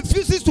unbeliever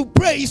refuses to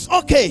pray, it's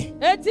okay.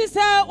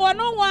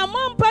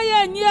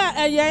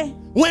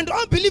 When the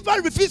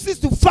unbeliever refuses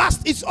to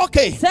fast, it's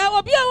okay.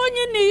 But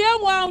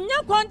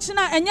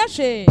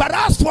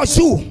as for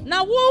you,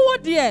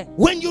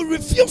 when you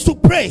refuse to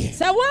pray,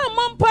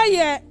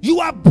 you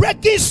are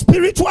breaking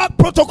spiritual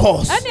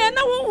protocols.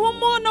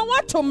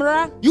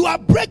 You are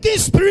breaking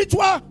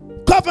spiritual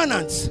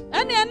covenants.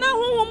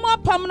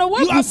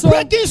 You are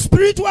breaking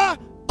spiritual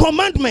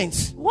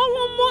commandments. In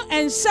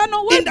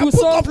the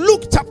book of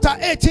Luke chapter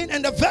 18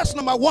 and the verse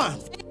number 1.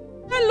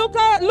 Luke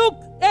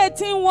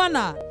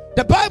 18:1.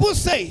 The Bible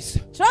says,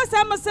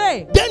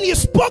 then he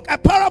spoke a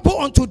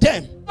parable unto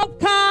them,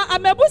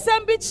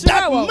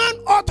 that man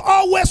ought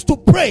always to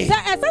pray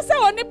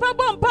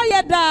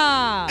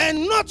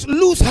and not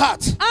lose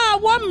heart.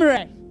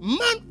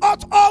 Man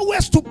ought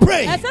always to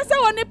pray and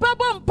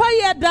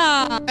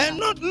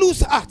not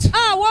lose heart. In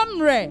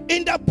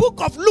the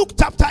book of Luke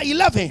chapter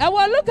 11,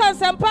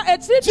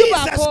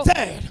 Jesus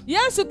said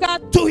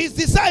to his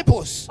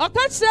disciples, when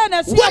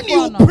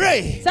you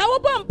pray,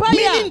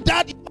 meaning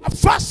that you are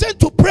fasting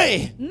to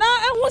pray, meaning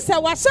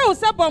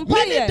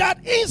that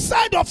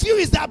inside of you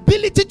is the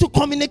ability to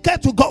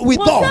communicate to God with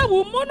God.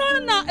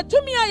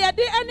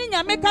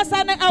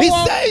 He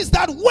says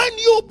that when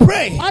you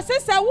pray,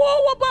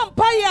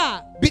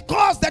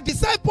 because the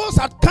disciples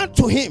had come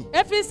to him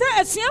and they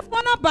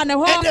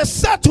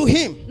said to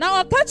him,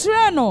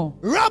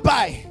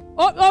 Rabbi,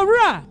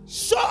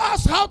 show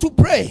us how to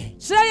pray.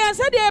 As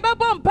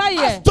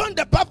John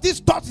the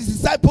Baptist taught his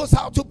disciples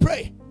how to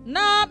pray.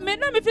 And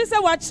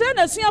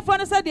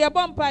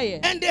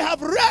they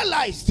have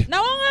realized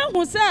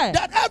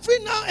that every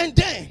now and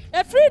then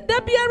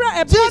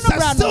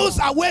Jesus shows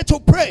a way to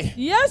pray.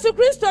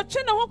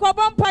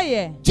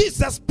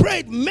 Jesus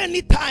prayed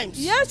many times.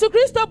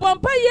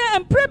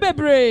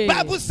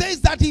 Bible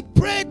says that he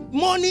prayed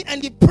morning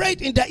and he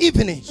prayed in the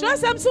evening.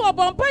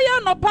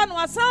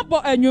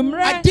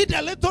 I did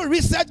a little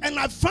research and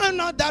I found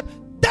out that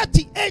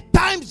 38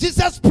 times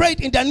Jesus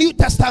prayed in the New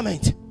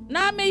Testament.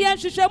 If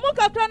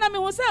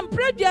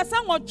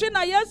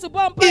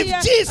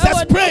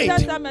Jesus prayed,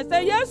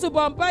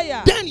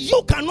 then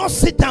you cannot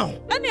sit down.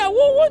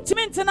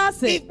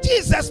 If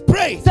Jesus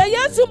prayed, then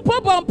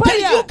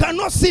you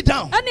cannot sit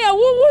down.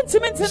 You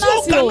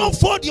cannot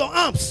fold your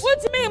arms.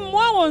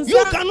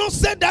 You cannot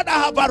say that I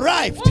have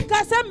arrived.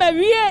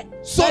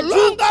 So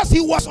long as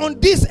he was on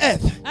this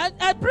earth,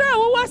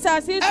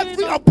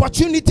 every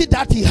opportunity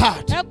that he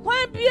had,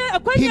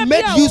 he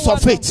made use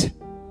of it.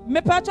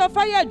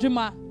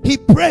 He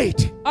prayed.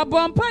 He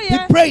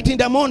prayed in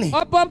the morning.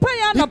 He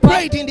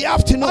prayed in the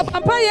afternoon.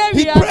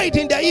 He prayed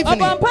in the evening.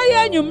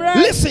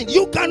 Listen,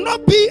 you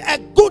cannot be a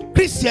good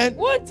Christian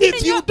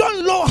if you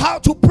don't know how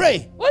to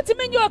pray.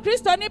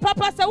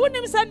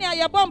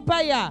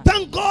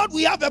 Thank God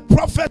we have a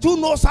prophet who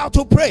knows how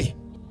to pray.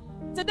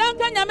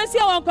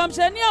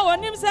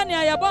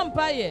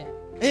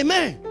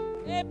 Amen.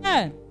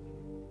 Amen.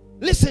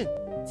 Listen.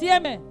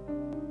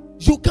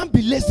 You can't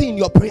be lazy in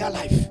your prayer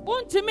life.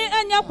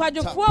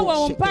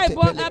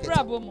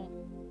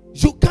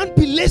 You can't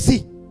be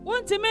lazy.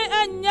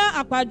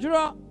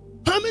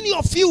 How many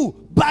of you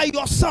by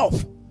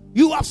yourself,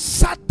 you have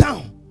sat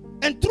down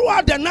and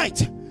throughout the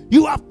night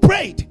you have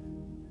prayed?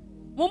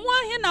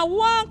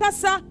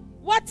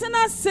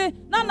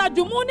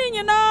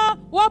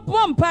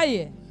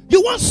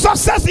 You want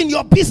success in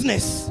your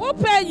business. You want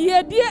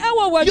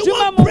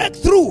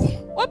breakthrough.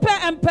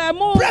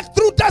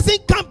 Breakthrough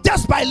doesn't come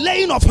just by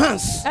laying of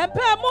hands.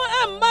 Breakthrough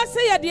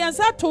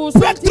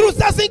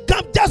doesn't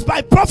come just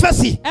by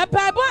prophecy.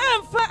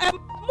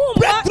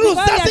 Breakthrough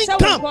doesn't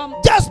come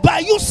just by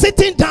you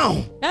sitting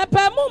down.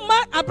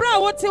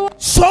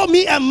 Show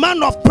me a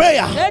man of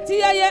prayer, and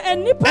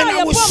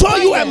I will show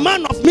you a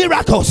man of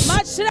miracles.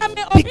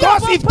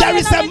 Because if there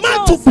is a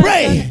man to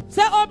pray,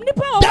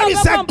 there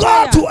is a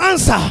God to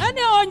answer. And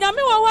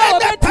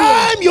the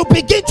time you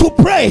begin to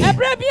pray,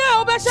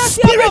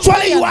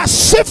 spiritually you are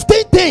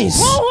shifting things.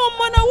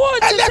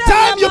 And the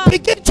time you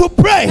begin to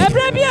pray,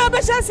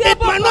 it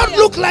might not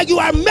look like you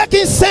are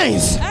making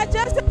sense.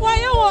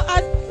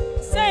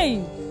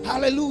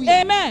 Hallelujah.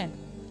 Amen.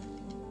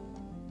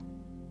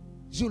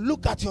 You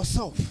look at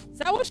yourself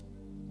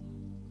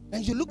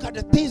and you look at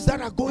the things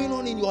that are going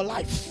on in your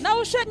life.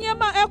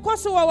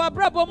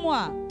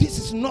 This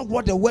is not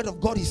what the word of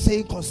God is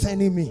saying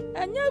concerning me.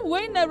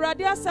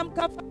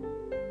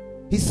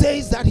 He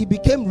says that he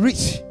became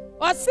rich,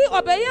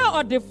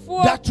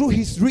 that through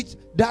his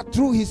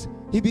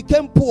he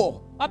became poor,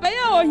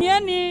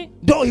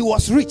 though he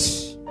was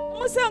rich,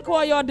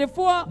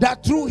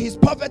 that through his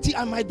poverty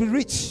I might be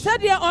rich.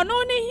 And I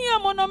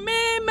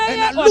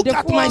look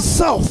at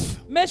myself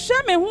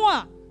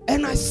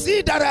and I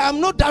see that I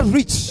am not that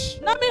rich.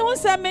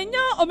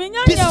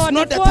 This is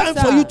not the time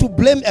for you to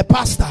blame a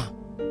pastor.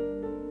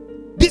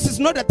 This is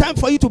not the time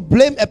for you to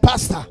blame a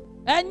pastor.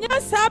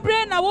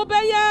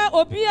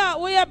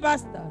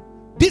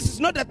 This is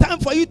not the time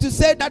for you to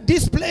say that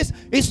this place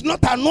is not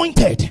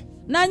anointed.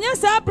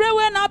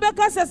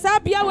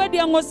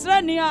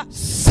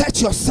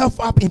 Set yourself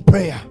up in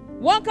prayer.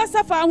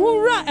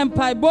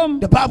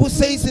 The Bible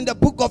says in the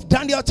book of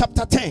Daniel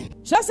chapter 10,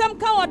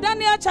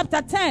 Daniel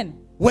chapter 10,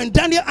 when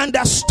Daniel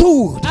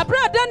understood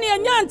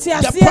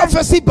the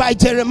prophecy by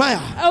Jeremiah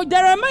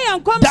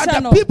that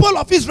the people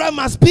of Israel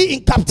must be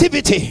in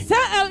captivity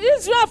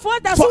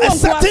for a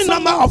certain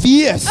number of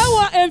years,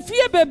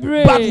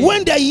 but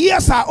when the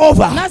years are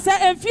over,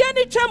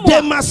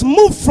 they must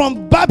move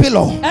from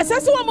Babylon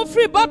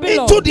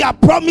into their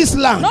promised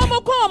land.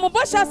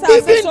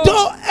 Even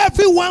though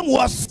everyone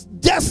was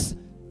just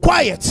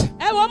quiet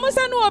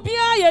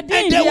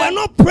and they were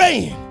not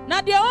praying,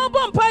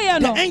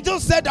 the angel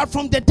said that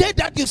from the day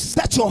that you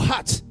set your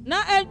heart to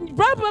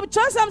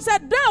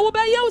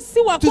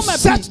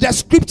search the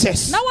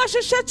scriptures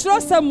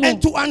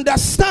and to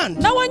understand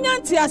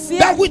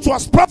that which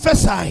was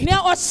prophesied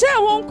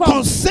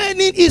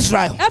concerning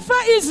Israel,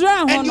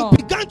 and you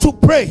began to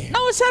pray,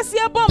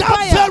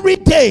 that very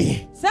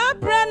day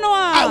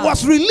I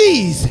was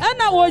released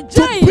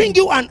to bring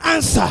you an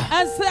answer.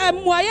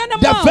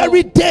 The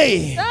very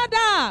day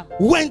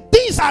when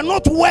things are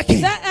not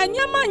working,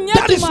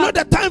 that is not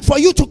the time for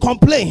you to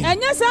complain.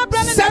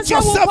 Set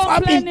yourself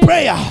up in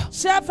prayer.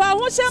 Set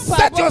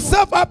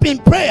yourself up in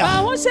prayer.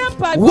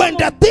 When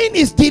the thing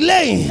is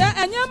delaying,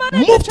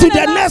 move to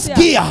the next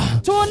gear.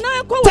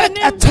 Take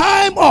a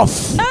time off.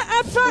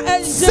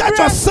 Set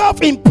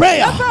yourself in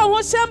prayer,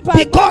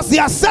 because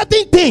there are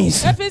certain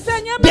things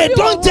they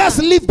don't just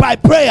live by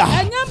prayer,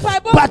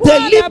 but they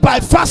live by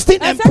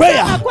fasting and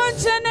prayer.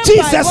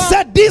 Jesus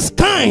said, this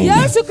kind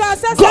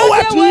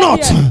goeth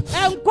not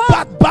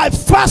but by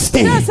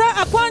fasting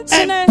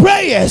and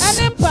prayers.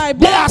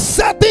 There are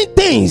certain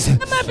things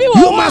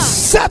you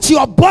must set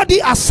your body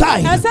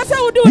aside.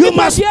 You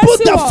must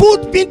put the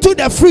food into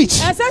the fridge,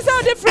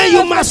 and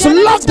you must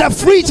lock the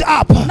fridge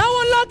up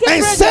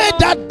and say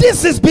that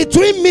this is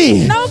between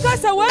me and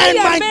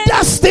my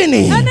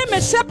destiny.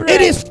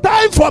 It is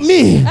time for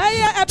me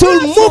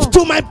to move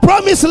to my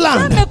promised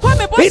land.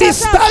 It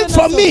is time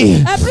for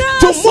me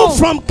to move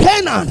from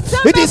Canaan.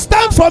 It is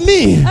time for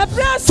me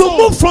to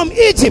move from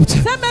Egypt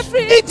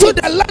into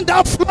the land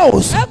that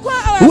flows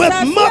with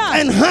milk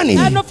and honey.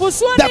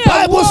 The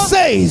Bible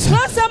says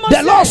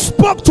the Lord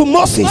spoke to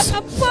Moses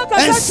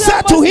and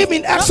said to him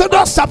in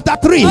Exodus chapter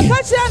 3,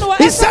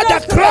 he said,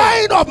 the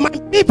crying of my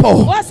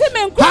people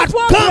had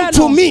come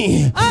to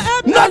me,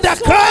 not the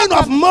crying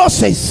of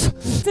Moses.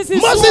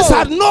 Moses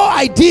had no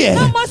idea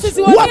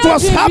what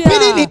was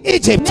happening in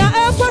Egypt.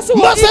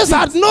 Moses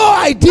had no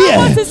idea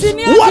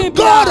what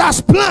God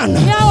has planned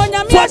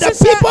for the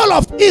people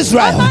of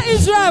Israel.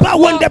 But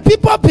when the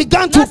people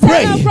began to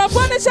pray,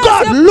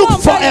 God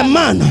looked for a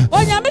man.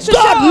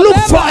 God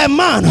looked for a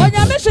man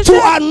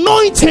to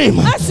anoint him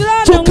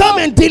to come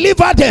and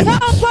deliver them.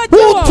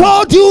 Who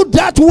told you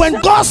that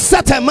when God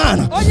set a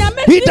man,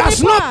 he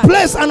does not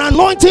place an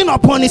anointing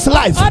upon his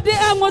life?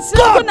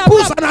 God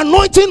puts an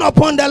anointing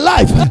upon the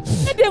life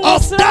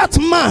of that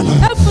man.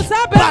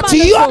 But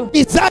your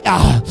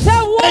desire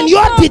and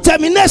your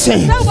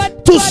determination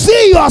to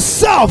see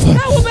yourself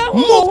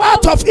move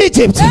out of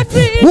Egypt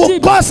will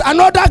cause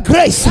another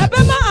grace,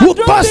 will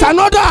cause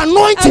another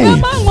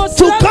anointing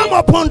to come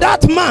upon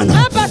that man.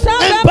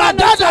 And by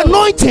that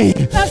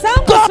anointing,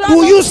 God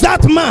will use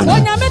that man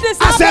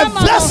as a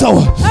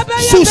vessel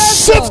to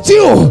shift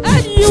you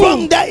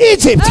from the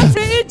Egypt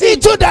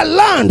into the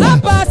land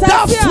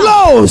that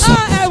flows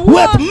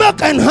with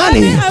milk and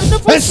honey.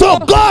 And so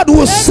God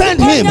will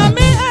send him.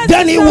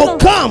 Then he will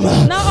come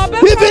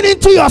even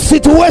into your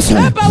situation.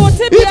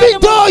 Even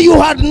though you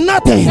had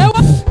nothing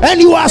and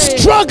you are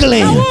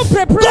struggling,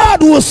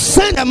 God will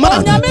send a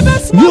man.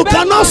 You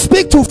cannot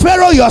speak to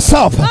Pharaoh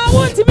yourself,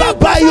 but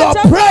by your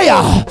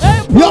prayer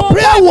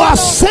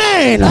was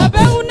sent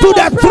to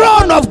the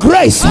throne of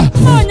grace,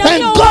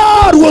 and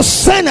God will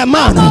send a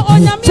man.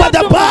 For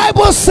the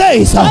Bible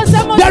says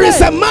there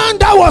is a man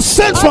that was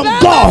sent from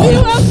God,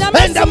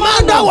 and the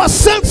man that was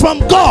sent from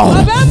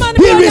God,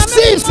 he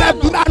receives an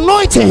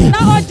anointing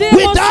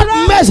without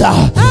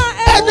measure.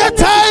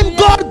 Anytime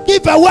God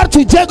gives a word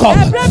to Jacob,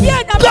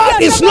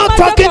 God is not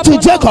talking to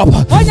Jacob.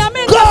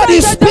 God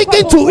is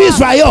speaking to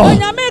Israel.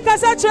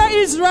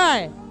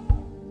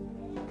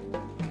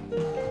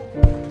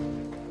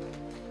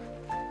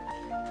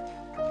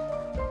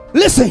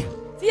 Listen,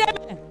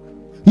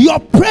 your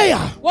prayer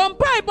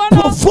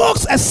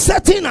provokes a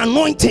certain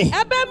anointing.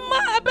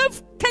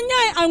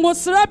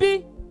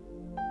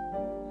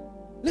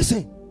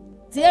 Listen,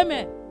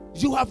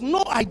 you have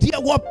no idea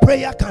what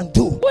prayer can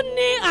do.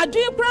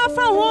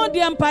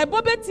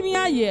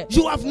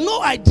 You have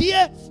no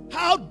idea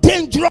how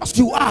dangerous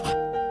you are.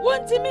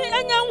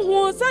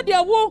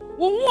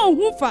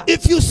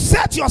 If you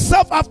set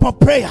yourself up for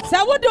prayer,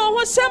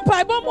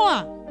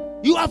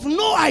 you have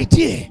no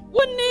idea.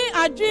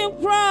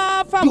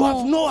 You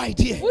have no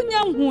idea.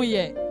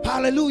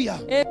 Hallelujah.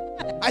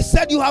 I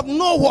said you have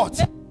no what?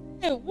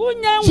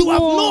 You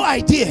have no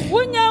idea.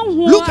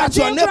 Look at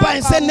your neighbor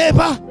and say,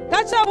 neighbor,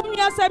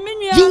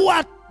 you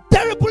are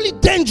terribly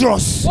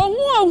dangerous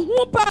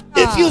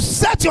if you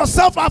set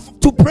yourself up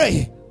to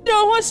pray.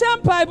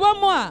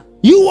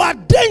 You are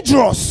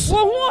dangerous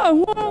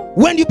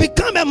when you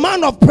become a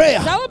man of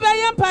prayer.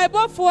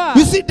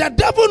 You see, the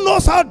devil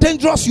knows how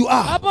dangerous you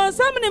are,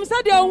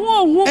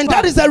 and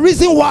that is the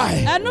reason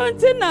why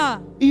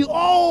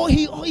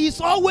he's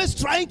always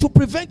trying to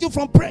prevent you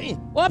from praying.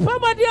 How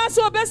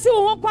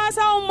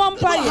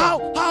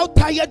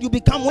tired you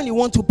become when you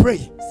want to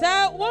pray.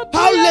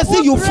 How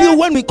lazy you feel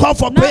when we call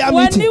for prayer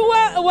meeting.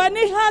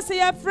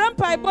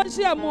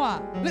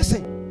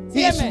 Listen,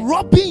 he's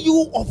robbing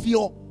you of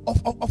your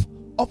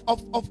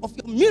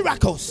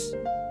miracles.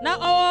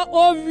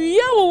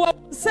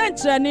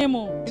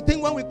 You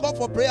think when we call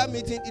for prayer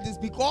meeting, it is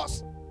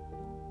because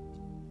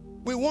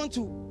we want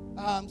to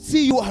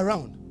see you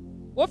around.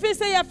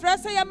 Listen,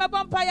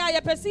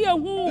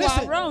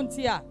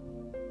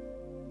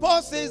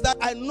 Paul says that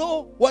I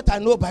know what I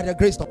know by the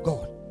grace of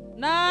God.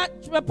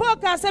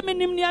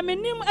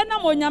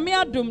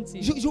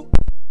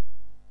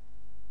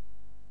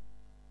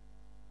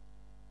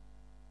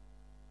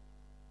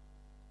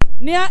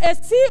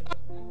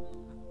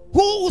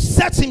 Who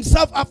sets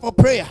himself up for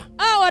prayer?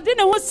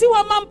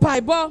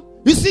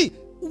 You see,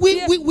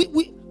 we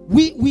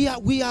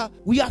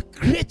are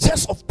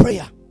creatures of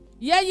prayer.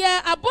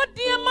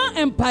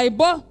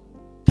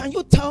 Can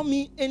you tell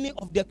me any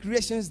of the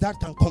creations that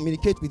can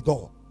communicate with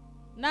God?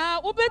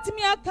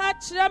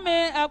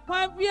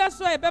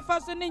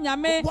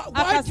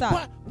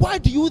 Why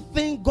do you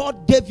think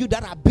God gave you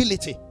that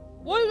ability?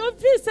 Why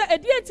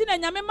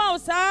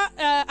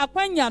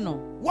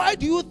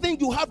do you think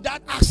you have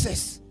that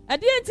access?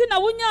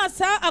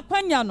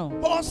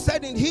 Paul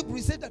said in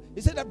Hebrews,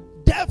 he said that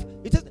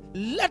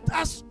let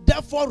us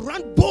therefore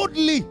run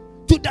boldly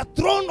to the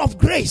throne of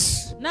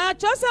grace.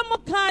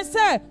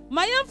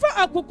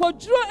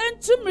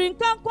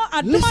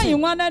 Listen,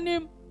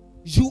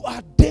 you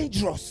are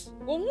dangerous,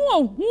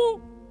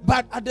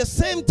 but at the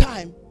same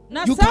time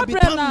you can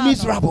become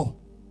miserable,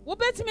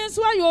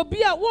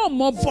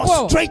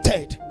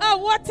 frustrated,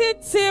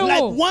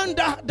 like one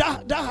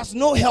that has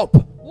no help.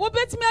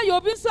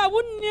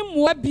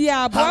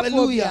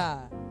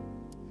 Hallelujah.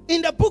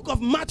 In the book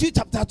of Matthew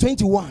chapter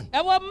 21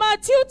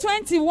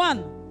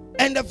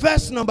 and the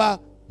verse number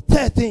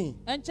 13,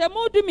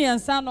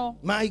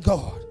 my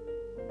God,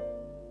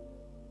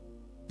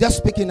 just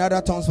speak in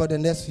other tongues for the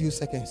next few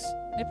seconds.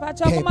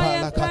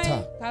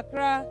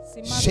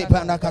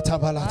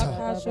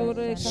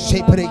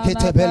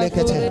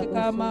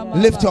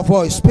 Lift your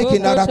voice, speak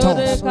in other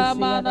tongues. In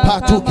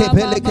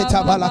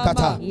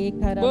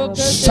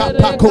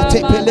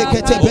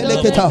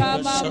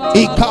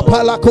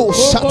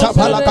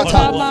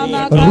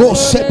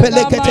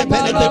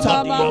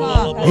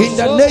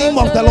the name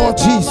of the Lord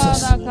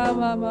Jesus.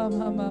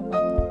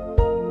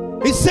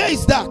 It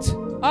says that.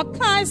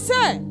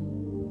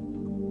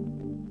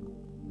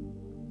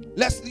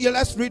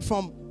 Let's read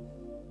from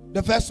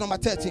the verse number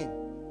 13.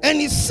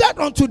 And he said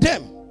unto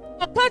them,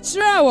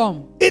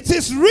 it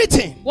is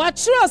written,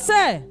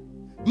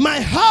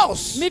 my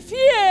house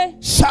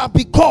shall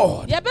be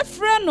called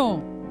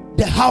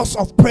the house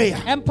of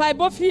prayer,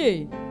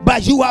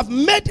 but you have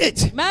made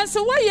it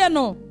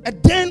a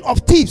den of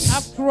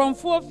thieves.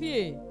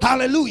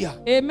 Hallelujah.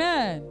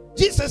 Amen.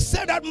 Jesus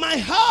said that my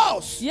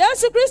house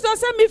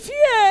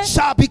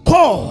shall be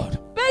called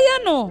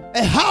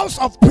a house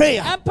of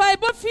prayer,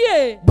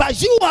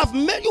 but you have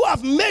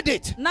made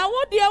it,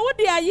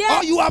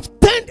 or you have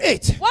turned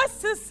it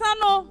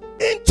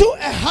into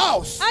a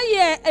house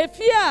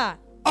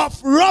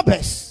of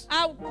robbers.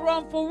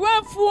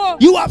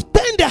 You have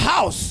turned the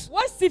house.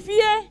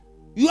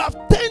 You have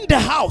turned the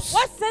house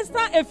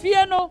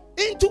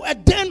into a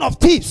den of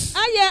thieves.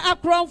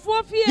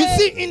 You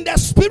see, in the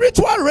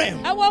spiritual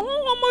realm,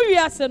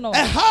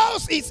 a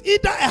house is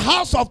either a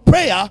house of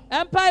prayer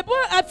or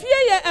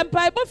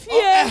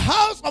a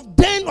house of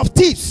den of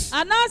thieves.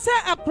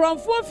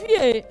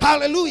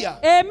 Hallelujah.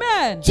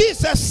 Amen.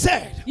 Jesus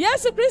said,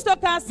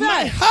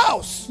 my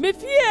house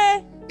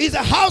is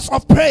a house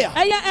of prayer.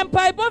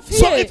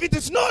 So if it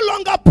is no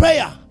longer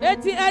prayer,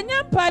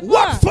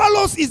 what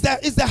follows is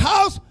the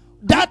house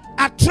that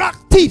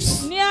attract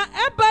thieves.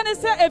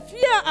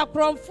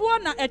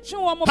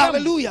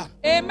 Hallelujah.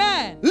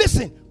 Amen.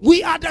 Listen,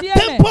 we are the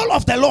temple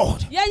of the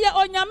Lord.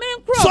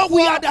 So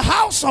we are the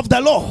house of the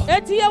Lord.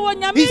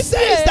 He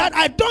says that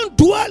I don't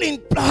dwell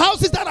in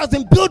houses that have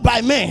been built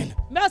by men.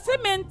 That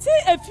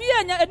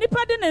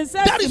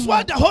is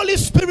why the Holy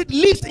Spirit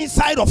lives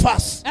inside of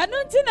us. So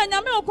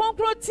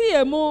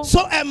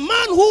a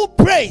man who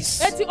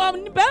prays, he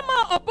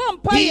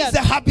is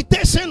the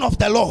habitation of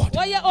the Lord.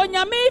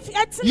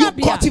 You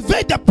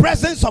cultivate the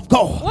presence of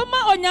God. You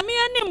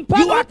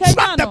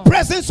attract the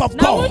presence of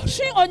God.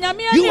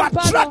 You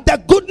attract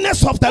the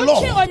goodness of the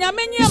Lord.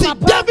 You see,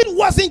 David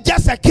wasn't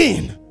just a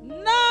king.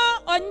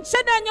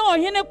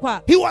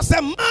 He was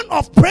a man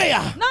of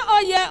prayer.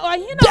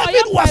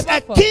 David was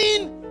a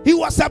king, he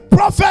was a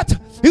prophet,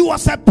 he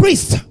was a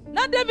priest. So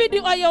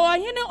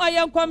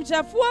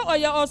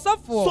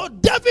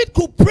David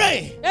could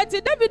pray.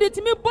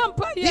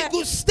 He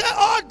could stay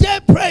all day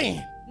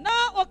praying.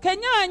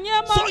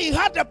 So he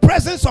had the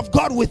presence of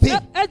God with him.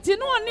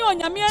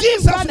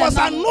 Jesus was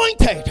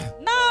anointed.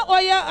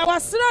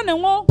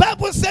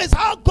 Bible says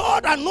how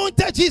God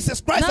anointed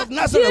Jesus Christ of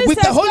Nazareth with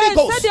the Holy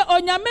Ghost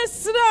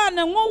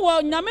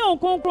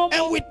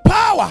and with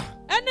power.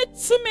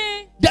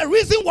 The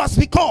reason was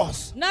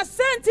because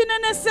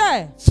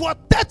for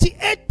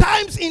 38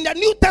 times in the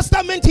New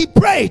Testament he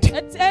prayed. He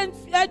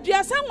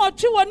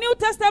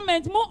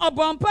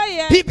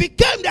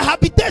became the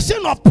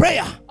habitation of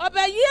prayer.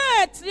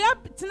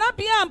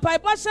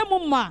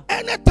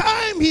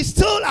 Anytime he's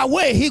still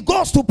away, he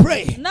goes to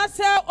pray.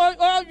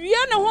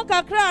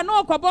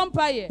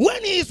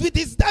 When he is with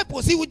his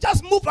disciples, he will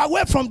just move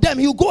away from them.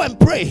 He will go and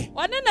pray.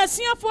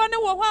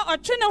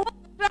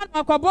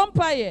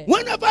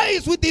 Whenever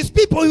he's with these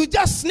people, he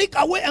just sneak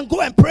away and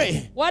go and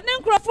pray.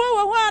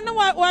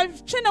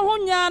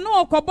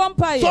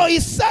 So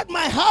he said,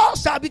 my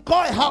house shall be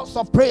called a house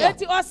of prayer.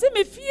 The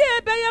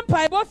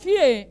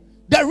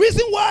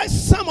reason why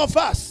some of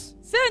us,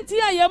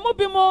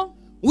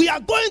 we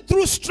are going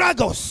through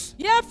struggles,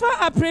 we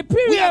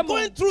are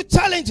going through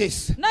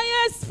challenges,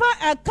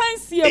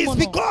 it's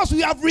because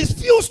we have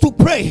refused to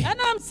pray. And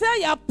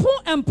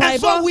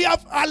so we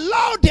have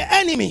allowed the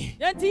enemy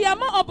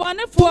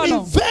to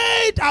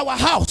invade our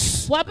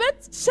house,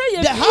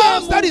 the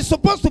house that is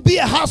supposed to be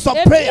a house of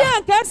prayer. Now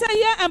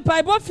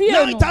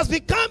it has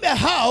become a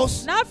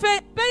house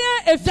that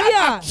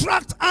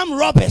attracts armed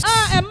robbers,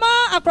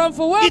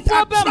 it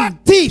attracts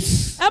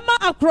thieves.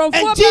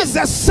 And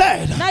Jesus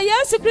said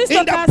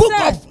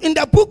in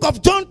the book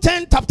of John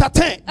 10 chapter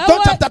 10,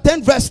 John chapter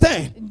 10 verse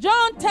 10,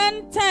 John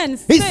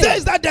 10:10, he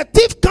says that the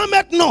thief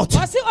cometh not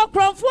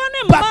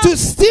but to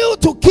steal,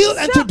 to kill,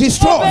 and to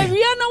destroy.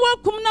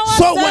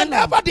 So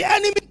whenever the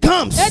enemy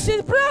comes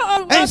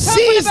and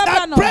sees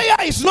that prayer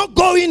is not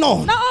going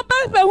on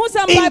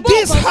in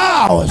this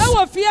house,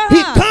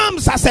 he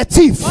comes as a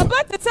thief.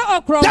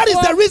 That is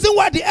the reason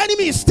why the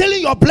enemy is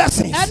stealing your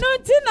blessings. That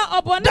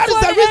is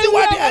the reason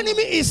why the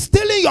enemy is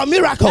stealing your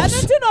miracles. That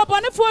is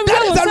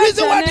the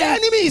reason why the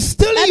enemy is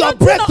stealing your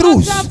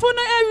breakthroughs.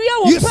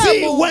 You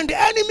see, when the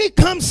enemy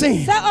comes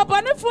in,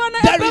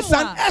 there is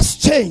an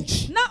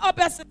exchange.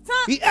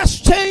 He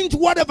exchanges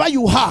whatever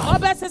you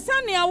have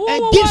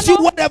and gives you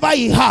whatever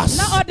he has.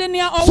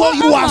 So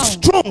you are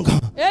strong.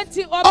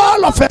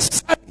 All of a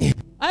sudden,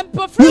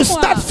 you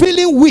start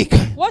feeling weak.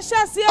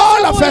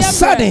 All of a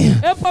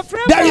sudden,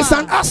 there is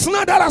an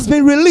arsenal that has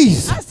been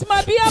released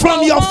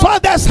from your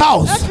father's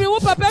house,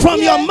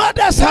 from your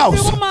mother's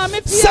house.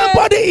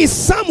 Somebody is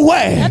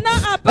somewhere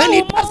and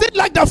he doesn't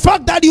like the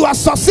fact that you are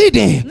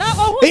succeeding in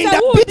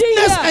the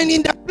business and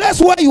in the place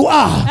where you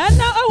are.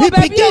 He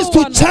begins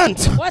to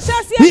chant.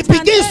 He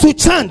begins to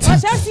chant.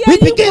 He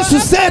begins to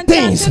say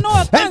things.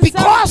 And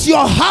because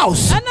your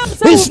house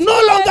is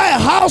no longer a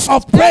house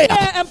of prayer,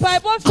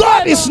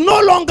 God is no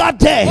longer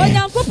there.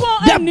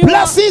 The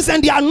blessings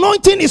and the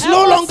anointing is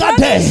no longer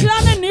there.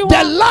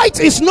 The light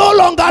is no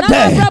longer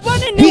there.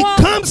 He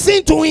comes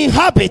in to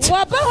inhabit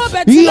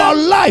your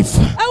life.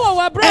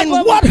 And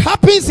what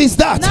happens is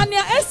that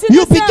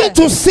you begin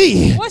to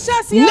see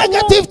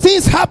negative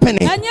things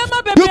happening.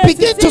 You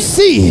begin to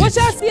see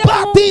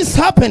bad things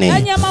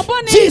happening.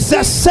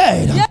 Jesus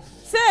said,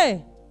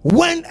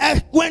 when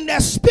the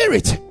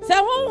spirit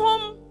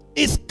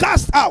is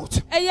cast out,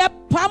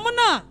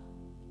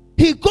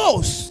 he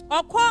goes.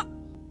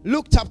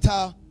 Luke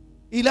chapter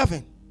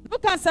 11,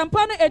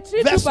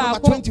 verse number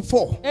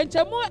 24.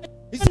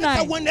 He said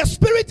that when the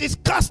spirit is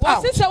cast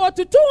out,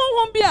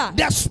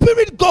 the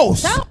spirit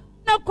goes.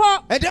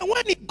 And then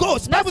when it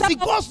goes, he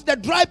goes to the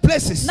dry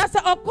places.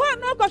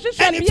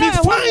 And if he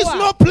finds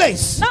no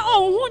place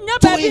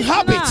to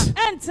inhabit,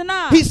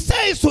 he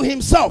says to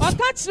himself,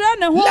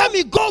 let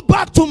me go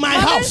back to my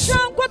house.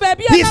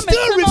 He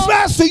still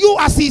refers to you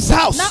as his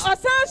house.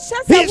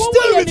 He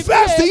still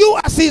refers to you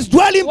as his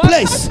dwelling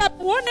place.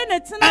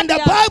 And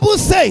the Bible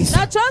says,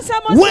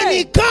 when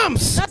he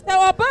comes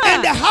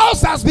and the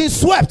house has been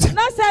swept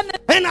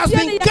and has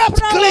been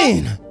kept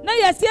clean,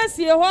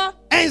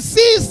 and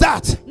sees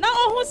that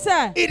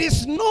it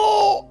is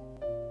no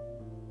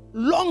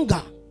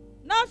longer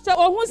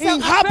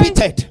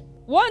inhabited,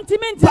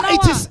 but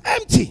it is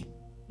empty.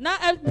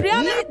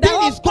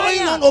 Nothing is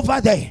going on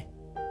over there.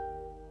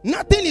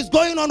 Nothing is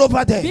going on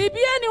over there.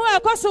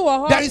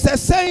 There is a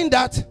saying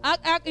that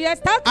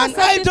an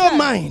idle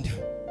mind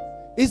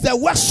is the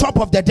workshop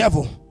of the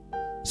devil.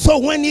 So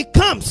when he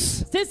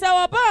comes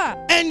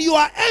and you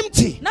are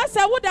empty,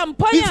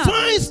 he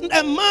finds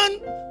a man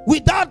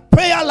without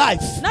prayer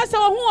life. He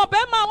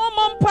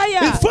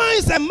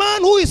finds a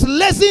man who is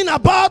lazing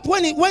about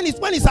when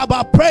it's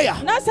about prayer.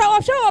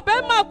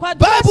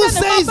 Bible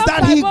says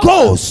that he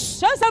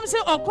goes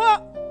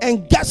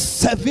and gets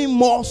 7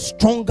 more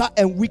stronger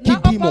and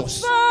wicked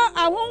demons.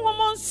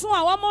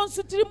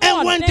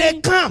 And when they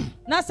come,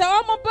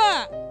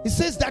 he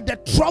says that the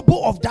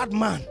trouble of that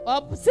man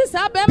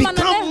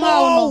become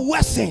more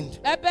worsened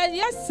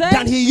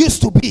than he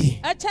used to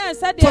be.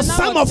 For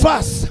some of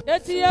us,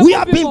 we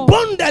have been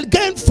born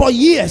again for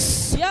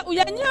years,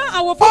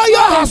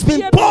 Oil has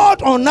been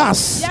poured on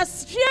us.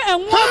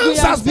 Hands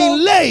has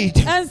been laid.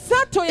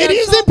 It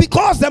isn't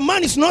because the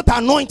man is not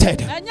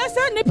anointed.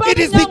 It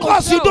is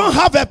because you don't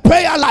have a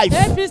prayer life.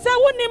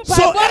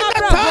 So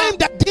anytime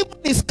the demon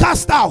is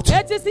cast out,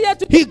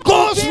 he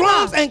goes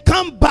round and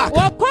comes back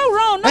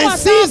and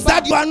sees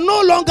that you are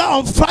no longer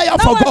on fire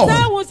for God.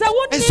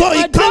 And so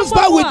he comes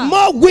back with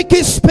more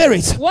wicked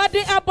spirits,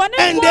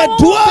 and they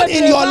dwell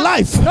in your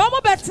life,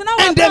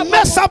 and they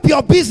mess up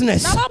your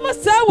business.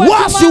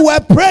 Whilst you were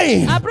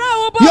praying,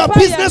 your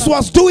business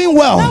was doing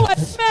well.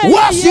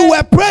 Whilst you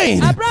were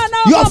praying,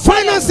 your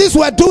finances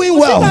were doing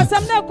well.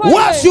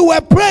 Whilst you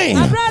were praying,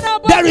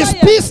 there is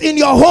peace in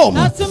your home.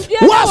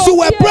 Whilst you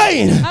were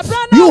praying,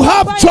 you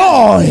have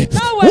joy.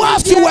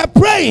 Whilst you were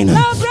praying,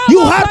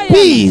 you have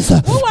peace.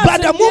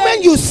 But the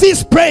moment you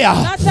cease prayer,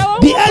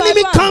 the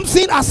enemy comes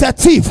in as a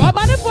thief,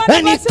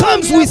 and he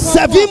comes with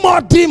 7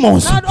 more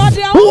demons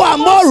who are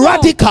more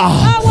radical,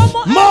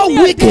 more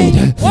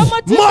wicked,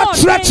 more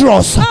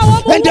treacherous,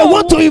 and they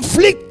want to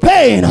inflict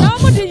pain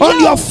on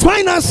your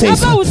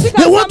finances.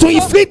 They want to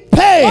inflict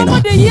pain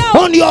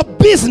on your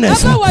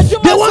business.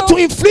 They want to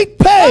inflict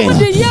pain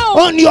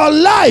on your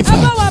life.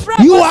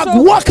 You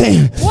are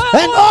walking,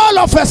 and all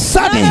of a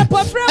sudden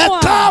a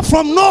car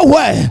from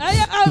nowhere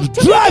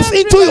drives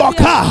into your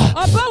car,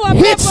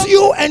 hits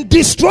you and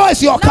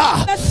destroys your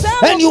car,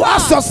 and you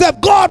ask yourself,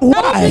 God,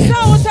 why?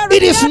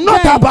 It is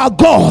not about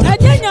God.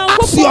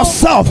 Ask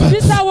yourself,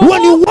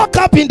 when you woke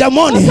up in the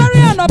morning,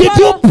 did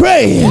you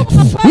pray?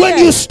 When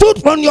you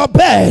stood on your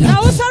bed,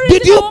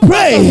 did you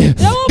pray?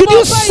 Did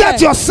you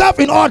set yourself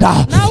in order?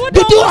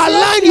 Did you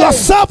align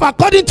yourself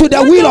according to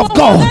the will of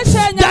God,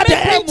 that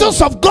the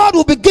angels of God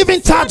will be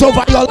given charge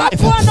over your life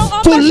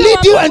to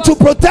lead you and to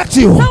protect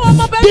you?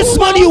 This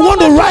morning you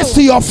want to rise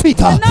to your feet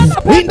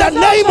in the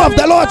name of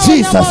the Lord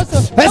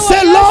Jesus and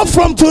say, Lord,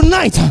 from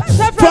tonight,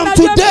 from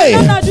today,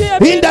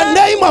 in the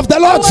name of the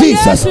Lord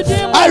Jesus,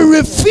 I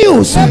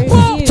refuse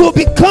to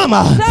become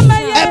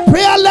a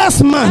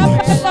prayerless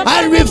man.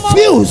 I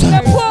refuse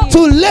to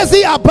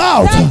lazy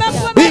about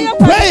in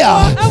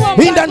prayer.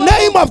 In the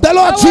name of the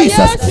Lord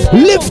Jesus,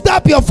 lift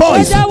up your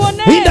voice.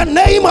 In the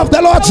name of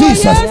the Lord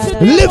Jesus,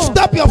 lift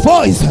up your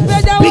voice.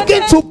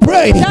 Begin to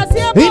pray.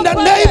 In the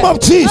name of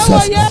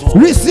Jesus,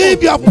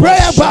 receive your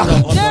prayer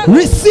back.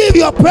 Receive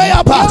your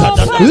prayer back.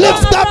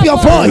 Lift up your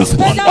voice.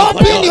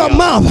 Open your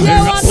mouth.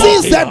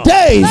 Since the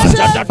days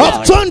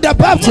of John the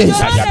Baptist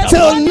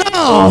till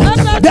now,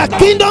 the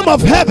kingdom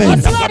of heaven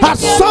has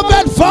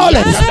suffered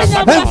violence,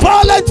 and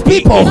violent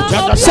people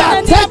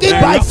shall take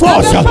it by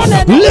force.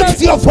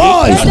 Lift your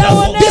voice.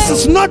 This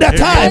is not the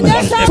time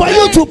for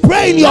you to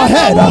pray in your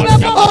head.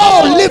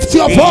 Oh, lift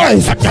your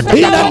voice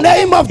in the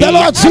name of the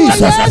Lord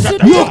Jesus.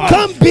 You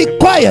can't be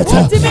quiet.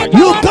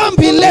 You can't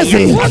be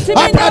lazy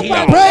about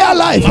prayer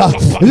life.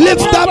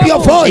 Lift up your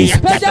voice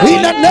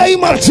in the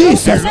name of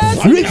Jesus.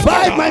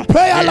 Revive my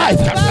prayer life.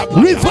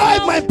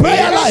 Revive my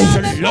prayer life.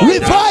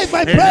 Revive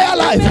my prayer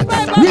life.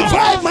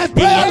 Revive my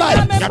prayer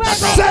life.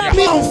 Set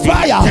me on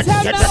fire.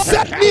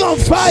 Set me on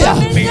fire.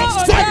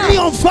 Set me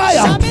on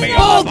fire.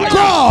 Oh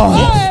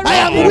God, I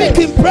am weak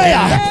in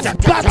prayer,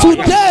 but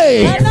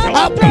today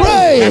I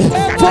pray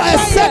for a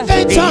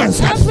second chance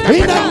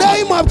in the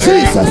name of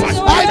Jesus.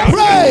 I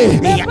pray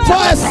for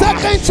a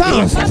second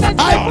chance.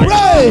 I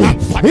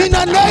pray in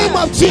the name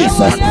of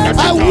Jesus.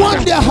 I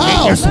want the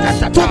house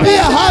to be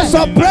a house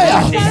of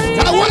prayer.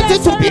 I want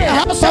it to be a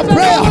house of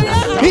prayer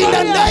in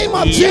the name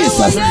of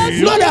Jesus.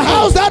 Not a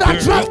house that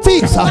attracts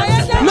things,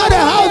 not a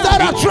house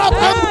that attracts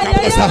everything.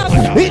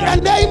 In the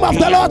name of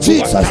the Lord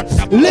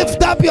Jesus,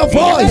 lift up your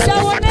voice.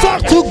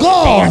 Talk to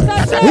God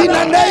in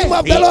the name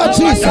of the Lord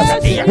Jesus.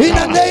 In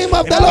the name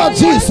of the Lord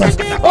Jesus.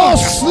 Oh,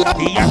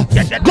 slumber,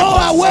 go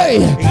away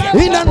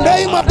in the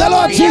name of the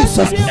Lord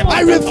Jesus.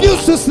 I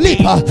refuse to sleep.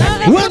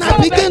 When I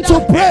begin to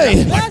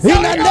pray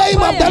in the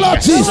name of the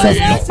Lord Jesus,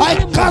 I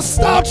cast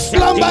out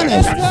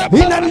slumberness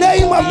in the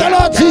name of the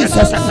Lord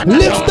Jesus.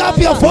 Lift up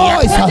your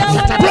voice.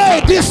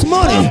 Pray this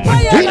morning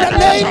in the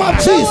name of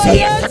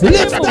Jesus.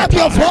 Lift up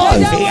your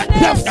voice.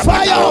 The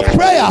fire of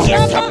prayer.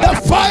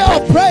 The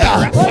fire of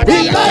prayer.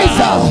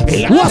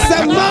 Elijah was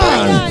a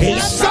man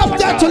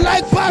subject to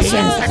like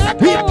passions.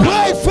 He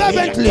prayed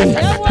fervently.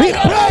 He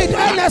prayed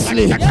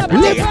earnestly.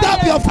 Lift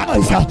up your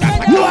voice.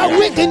 You are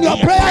weak in your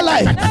prayer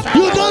life.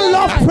 You don't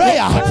love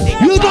prayer.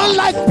 You don't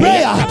like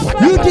prayer.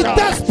 You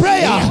detest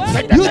prayer.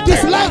 You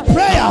dislike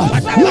prayer.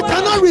 You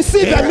cannot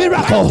receive a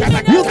miracle.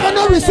 You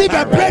cannot receive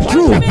a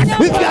breakthrough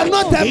if you are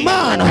not a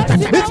man,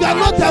 if you are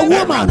not a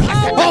woman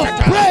of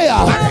prayer.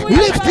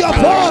 Lift your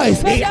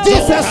voice.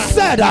 Jesus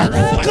said,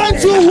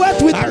 can't you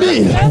wait with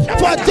me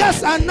for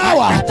just an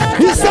hour?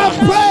 He said,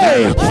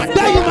 pray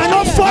that you might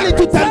not fall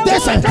into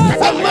temptation.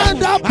 A man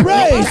that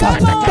prays,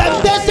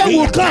 temptation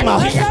will come,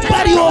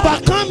 but you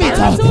overcome it.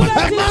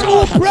 A man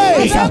who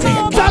prays,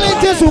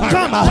 challenges will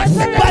come,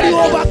 but you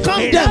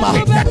overcome them.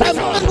 A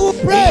man who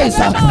prays,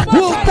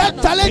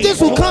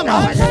 challenges will come,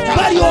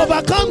 but you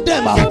overcome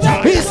them.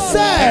 He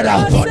said,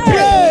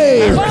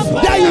 pray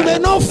that you may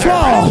not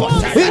fall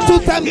into to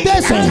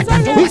temptation.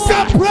 He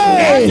said,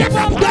 pray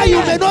that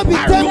you may not be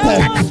tempted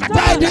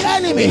by the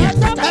enemy.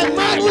 A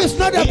man who is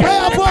not a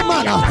prayerful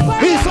man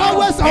is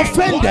always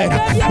offended.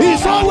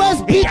 He's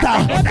always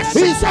bitter.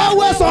 He's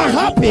always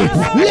unhappy.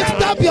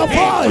 Lift up your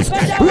voice.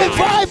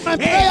 Revive my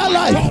prayer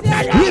life.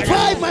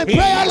 Revive my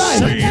prayer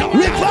life.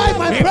 Revive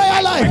my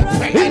prayer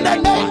life. In the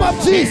name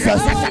of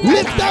Jesus,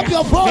 lift up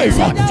your voice.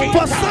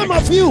 For some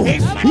of you,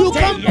 you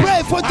can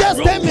pray for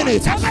just 10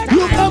 minutes.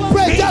 You can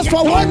pray just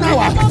for 1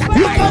 hour.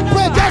 You can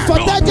pray just for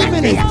 30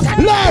 minutes.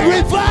 Lord,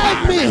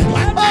 revive me.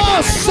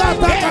 Oh,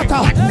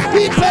 shatakata.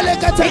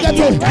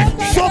 Ipelekategate.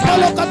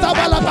 Sokolokata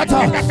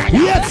balakata.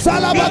 Yet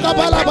salabaga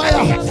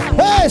balabaya.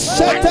 Hey,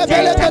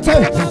 shetebelekate.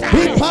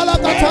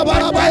 Ipalakata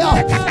balabaya.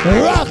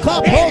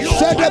 Rakapo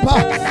shedeba.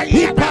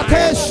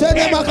 Ipate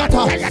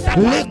shedemakata.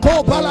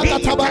 Liko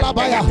balakata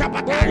balabaya.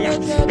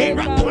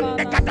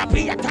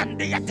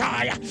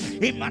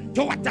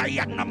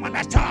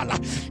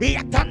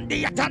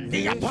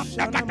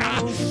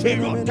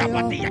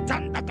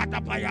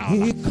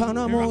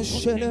 Ikanamo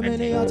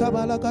shelemene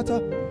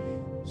atabalakata.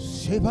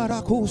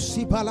 Shebaraku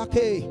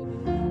sibalake.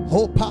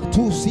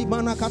 Hopatu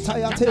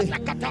simanakatayate.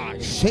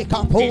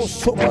 Shekapo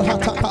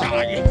sokohataka.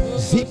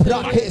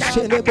 Zibrake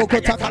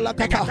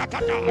shenebokotakalakata.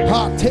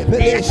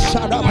 Hatebele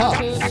shadaba.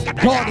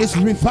 God is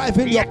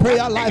reviving your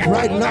prayer life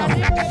right now.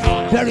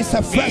 There is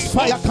a fresh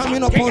fire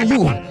coming upon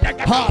you.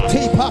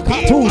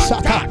 Hatepakatu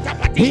shaka.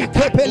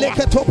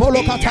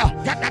 Ikepeleketopolokata.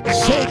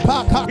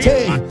 Shepakate.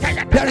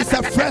 There is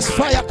a fresh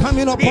fire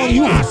coming upon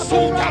you.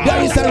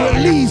 There is a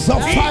release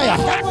of fire.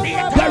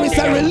 There is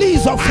a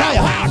release of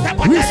fire.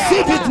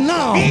 Receive it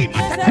now.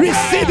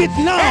 Receive it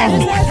now.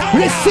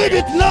 Receive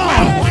it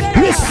now.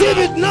 Receive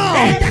it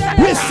now.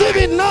 Receive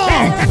it now.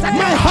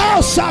 My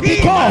house shall be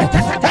called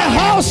a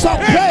house of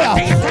prayer.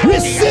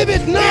 Receive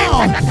it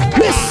now.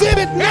 Receive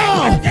it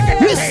now.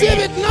 Receive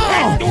it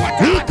now.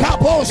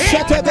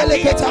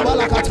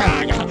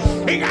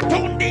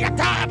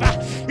 In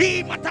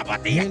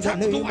the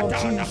name of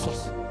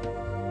Jesus.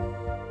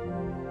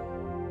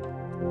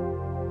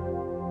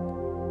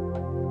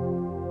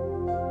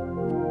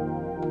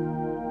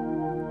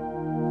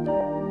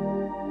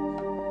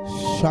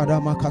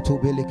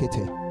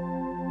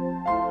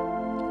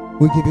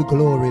 We give you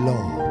glory,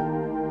 Lord.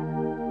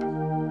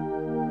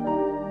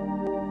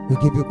 We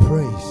give you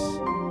praise.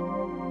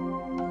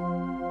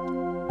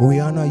 We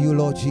honor you,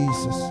 Lord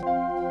Jesus.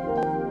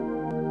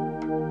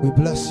 We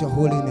bless your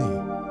holy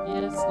name.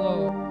 Yes,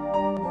 Lord.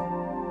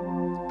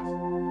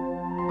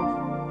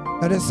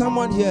 Now there's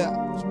someone here,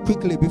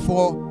 quickly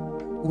before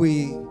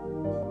we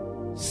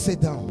sit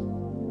down.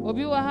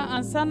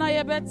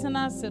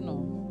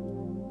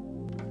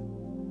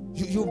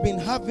 You've been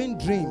having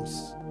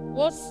dreams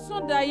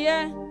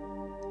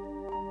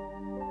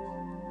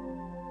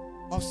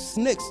of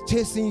snakes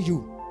chasing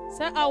you.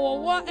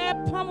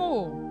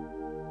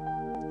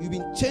 You've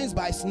been chased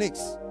by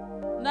snakes.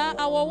 Now,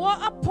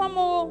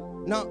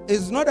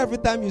 it's not every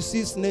time you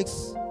see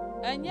snakes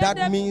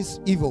that means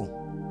evil.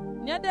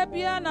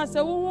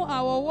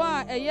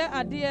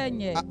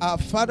 Our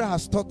Father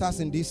has taught us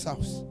in this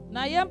house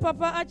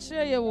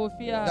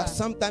that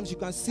sometimes you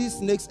can see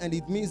snakes and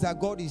it means that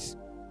God is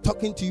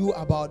talking to you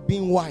about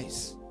being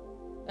wise.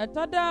 But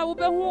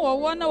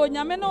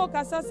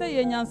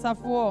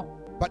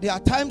there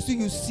are times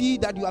you see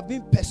that you have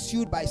been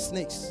pursued by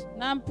snakes.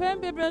 I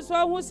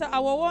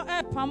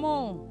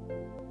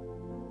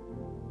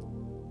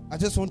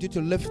just want you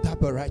to lift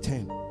up your right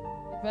hand.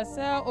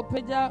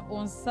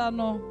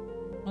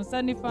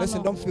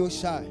 Listen, don't feel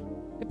shy.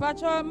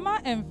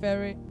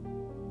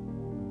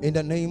 In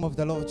the name of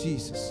the Lord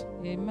Jesus.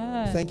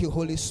 Amen. Thank you,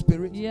 Holy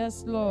Spirit.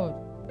 Yes, Lord.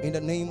 In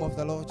the name of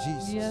the Lord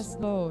Jesus. Yes,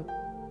 Lord.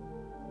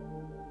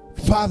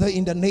 Father,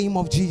 in the name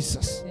of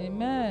Jesus.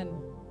 Amen.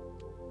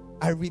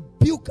 I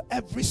rebuke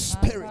every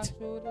spirit,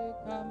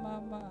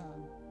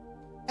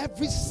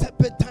 every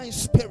serpentine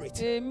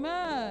spirit,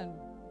 amen,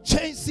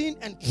 chasing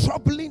and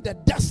troubling the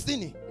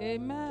destiny,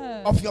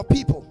 amen, of your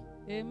people.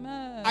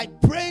 Amen. I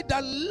pray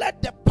that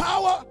let the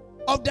power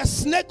of the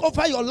snake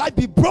over your life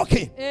be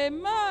broken.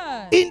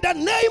 Amen. In the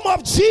name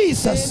of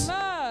Jesus.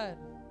 Amen.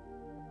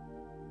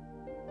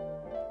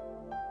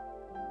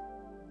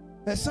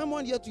 There's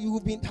someone here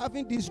who've been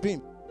having this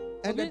dream,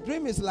 and the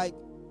dream is like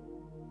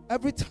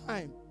every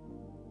time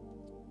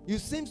you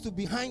seem to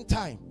be behind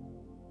time.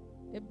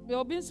 You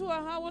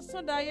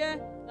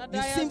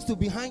seem to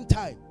be behind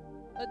time,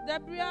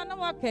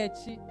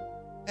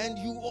 and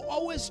you are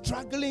always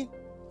struggling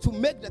to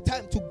make the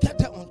time to get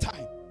there on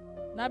time.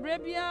 But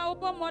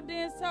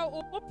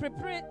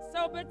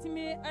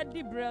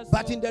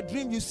in the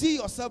dream, you see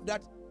yourself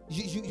that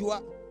you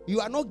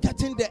are not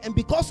getting there, and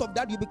because of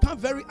that, you become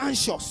very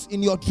anxious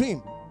in your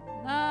dream.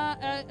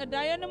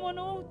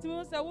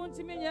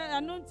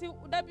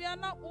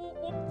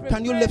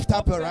 Can you lift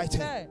up your right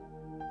hand?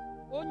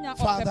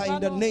 Father, in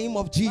the name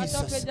of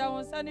Jesus,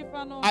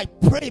 I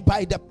pray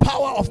by the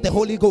power of the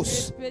Holy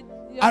Ghost,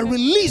 I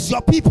release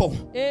your people.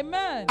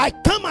 Amen. I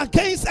come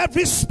against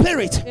every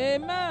spirit.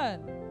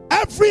 Amen.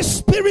 Every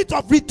spirit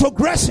of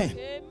retrogression,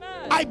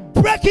 I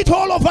break it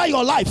all over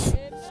your life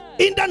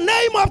in the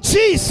name of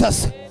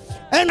Jesus.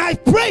 And I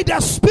pray the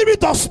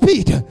spirit of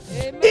speed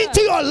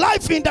into your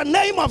life in the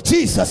name of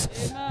Jesus.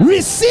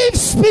 Receive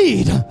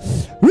speed.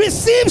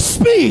 Receive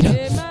speed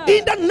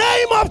in the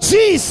name of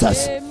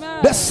Jesus,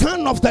 the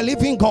Son of the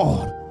living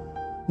God.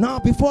 Now,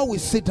 before we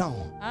sit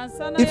down,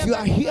 if you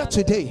are here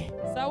today,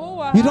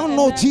 you don't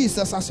know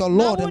Jesus as your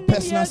Lord and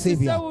personal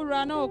Savior,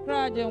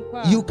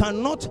 you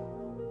cannot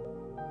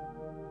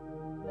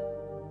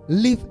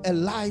live a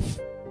life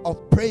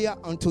of prayer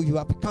until you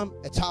have become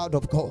a child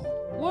of God.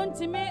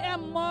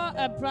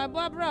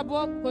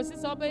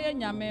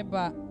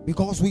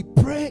 Because we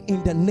pray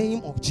in the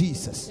name of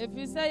Jesus. It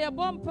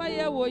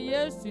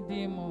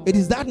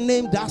is that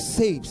name that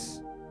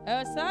saves.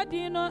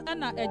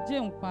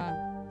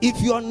 If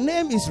your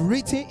name is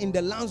written in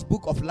the Lamb's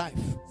Book of Life,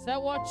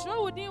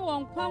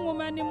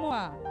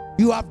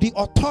 you have the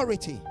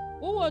authority,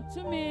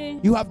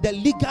 you have the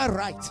legal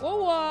right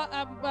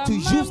to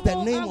use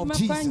the name of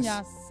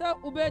Jesus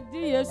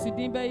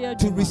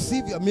to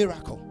receive your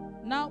miracle.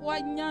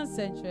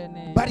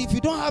 But if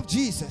you don't have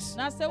Jesus,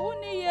 you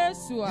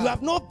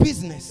have no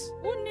business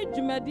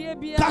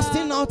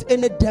casting out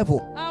any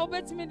devil,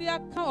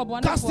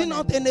 casting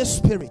out any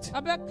spirit.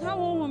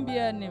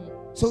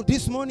 So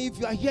this morning, if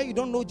you are here, you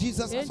don't know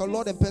Jesus as your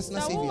Lord and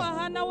personal Savior,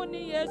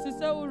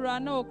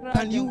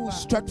 can you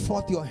stretch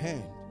forth your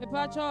hand?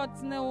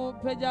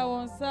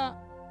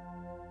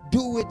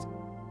 Do it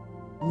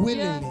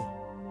willingly.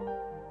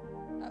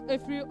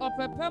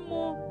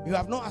 You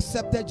have not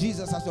accepted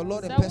Jesus as your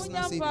Lord and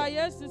personal Savior.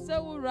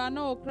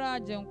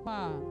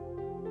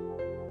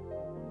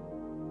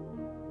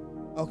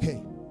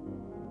 Okay.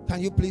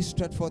 Can you please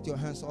stretch forth your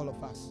hands, all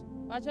of us?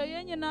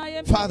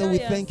 Father, we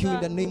thank you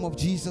in the name of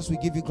Jesus. We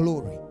give you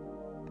glory.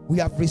 We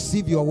have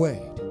received your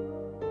word.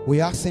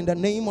 We ask in the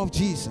name of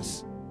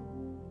Jesus,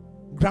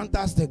 grant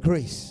us the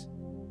grace.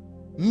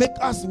 Make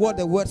us what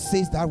the word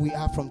says that we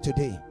are from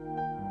today.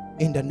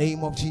 In the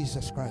name of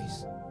Jesus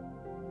Christ,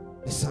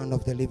 the Son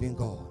of the living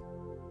God.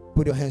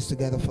 Put your hands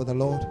together for the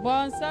Lord.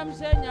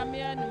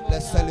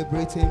 Let's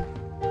celebrate him.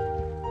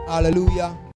 Hallelujah.